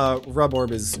with Rub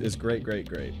Orb is great.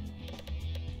 Great.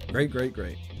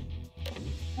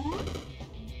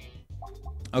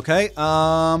 Okay,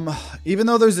 even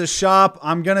though there's a shop,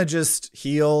 I'm gonna just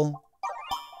heal.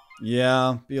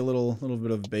 Yeah, be a little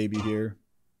bit of a baby here.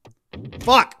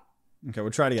 Fuck! Okay,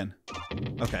 we'll try it again.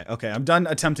 Okay, I'm done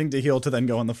attempting to heal to then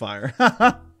go on the fire.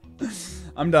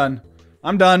 I'm done.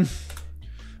 We're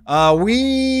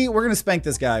gonna spank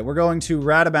this guy. We're going to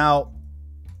rat him out,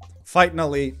 fight an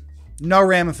elite. No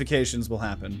ramifications will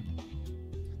happen.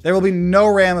 There will be no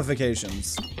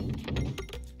ramifications.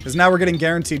 Because now we're getting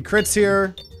guaranteed crits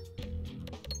here.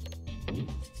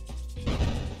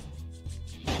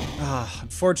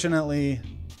 Unfortunately,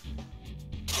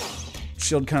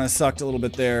 shield kind of sucked a little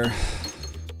bit there.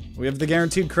 We have the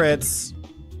guaranteed crits.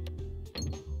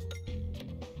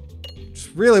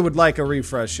 Just really would like a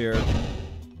refresh here.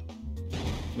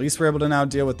 At least we're able to now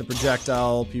deal with the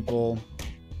projectile people.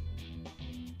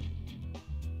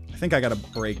 I think I gotta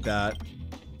break that.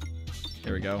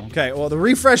 There we go. Okay, well, the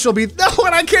refresh will be... No,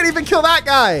 and I can't even kill that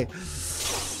guy!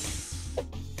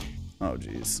 Oh,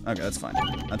 jeez. Okay, that's fine.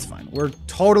 That's fine. We're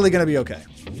totally gonna be okay.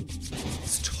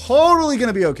 It's totally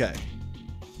gonna be okay.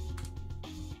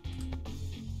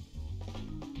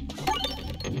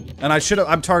 And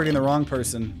I'm targeting the wrong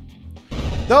person.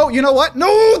 Though, you know what?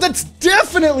 No, that's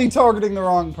definitely targeting the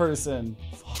wrong person.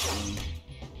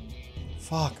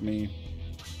 Fuck me.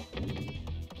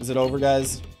 Is it over,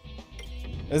 guys?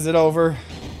 Is it over?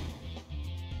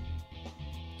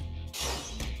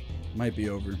 Might be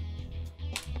over.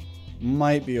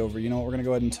 Might be over. You know what? We're gonna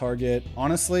go ahead and target.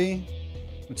 Honestly,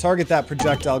 we'll target that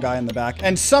projectile guy in the back,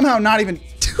 and somehow not even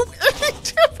do any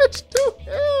damage to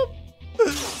him.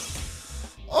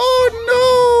 Oh no!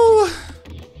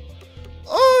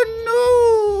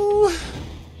 Oh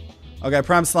no! Okay,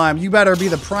 Prime Slime, you better be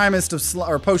the primest of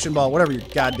or Potion Ball, whatever your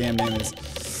goddamn name is.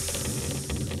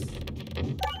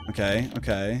 Okay.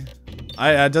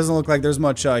 It doesn't look like there's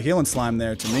much healing slime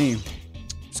there to me.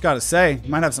 Just gotta say, you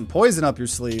might have some poison up your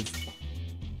sleeve.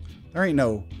 There ain't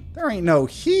no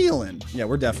healing. Yeah,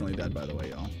 we're definitely dead, by the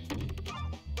way, y'all.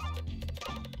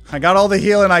 I got all the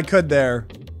healing I could there.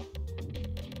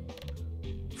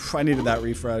 I needed that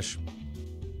refresh.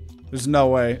 There's no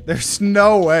way. There's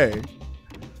no way.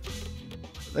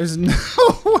 There's no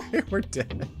way we're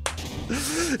dead.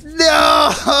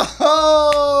 No!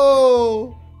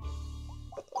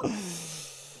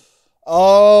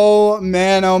 Oh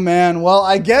man, oh man. Well,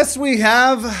 I guess we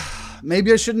have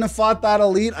maybe I shouldn't have fought that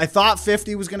elite. I thought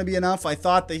 50 was going to be enough. I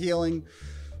thought the healing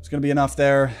was going to be enough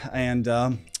there, and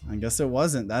I guess it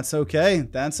wasn't. That's okay.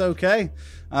 That's okay.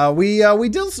 We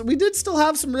did still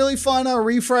have some really fun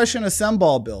refresh and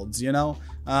Assemball builds, you know.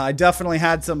 I definitely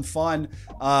had some fun,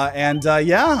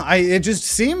 yeah, it just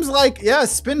seems like, yeah,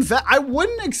 Spinventor. I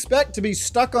wouldn't expect to be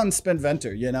stuck on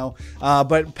Spinventor, you know,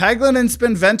 but Peglin and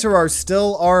Spinventor are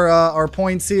still our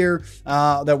points here,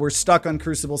 that we're stuck on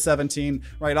Crucible 17,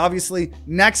 right? Obviously,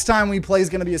 next time we play is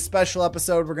going to be a special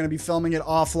episode. We're going to be filming it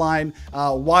offline,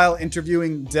 while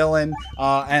interviewing Dylan,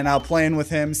 and playing with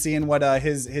him, seeing what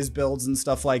his builds and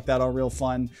stuff like that are real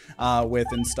fun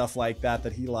with, and stuff like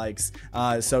that he likes.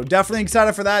 So definitely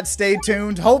excited for that. Stay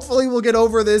tuned. Hopefully we'll get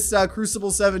over this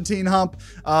Crucible 17 hump,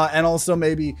 and also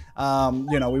maybe you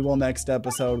know, we will next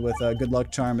episode with good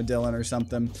luck charm of Dylan or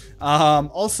something.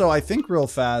 Also, I think real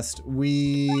fast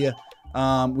there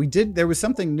was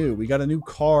something new. We got a new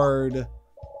card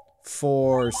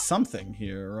for something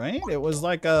here, right? It was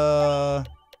like a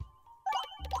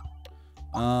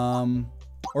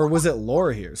or was it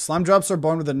lore here? Slime drops are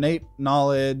born with innate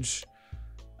knowledge.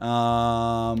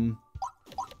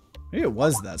 Maybe it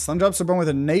was that. Slime drops are born with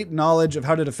innate knowledge of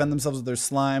how to defend themselves with their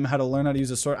slime, how to learn how to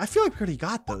use a sword. I feel like we already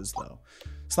got those, though.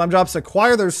 Slime drops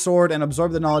acquire their sword and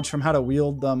absorb the knowledge from how to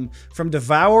wield them from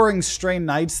devouring stray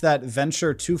knights that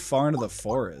venture too far into the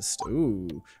forest. Ooh.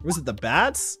 Or was it the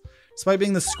bats? Despite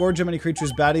being the scourge of many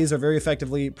creatures, baddies are very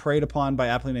effectively preyed upon by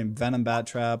aptly named venom bat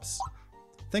traps.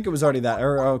 I think it was already that.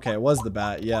 Or, okay, it was the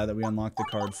bat, yeah, that we unlocked the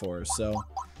card for. So,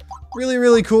 really,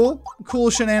 really cool. Cool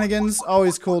shenanigans.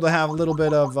 Always cool to have a little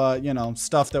bit of, you know,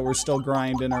 stuff that we're still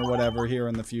grinding or whatever here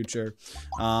in the future.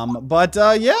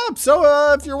 Yeah,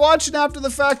 so if you're watching after the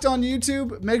fact on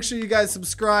YouTube, make sure you guys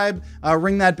subscribe.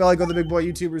 Ring that bell like what the big boy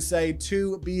YouTubers say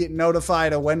to be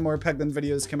notified of when more Peglin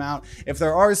videos come out. If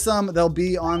there are some, they'll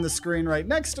be on the screen right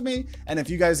next to me. And if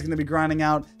you guys are going to be grinding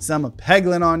out some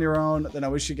Peglin on your own, then I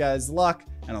wish you guys luck,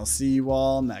 and I'll see you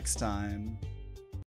all next time.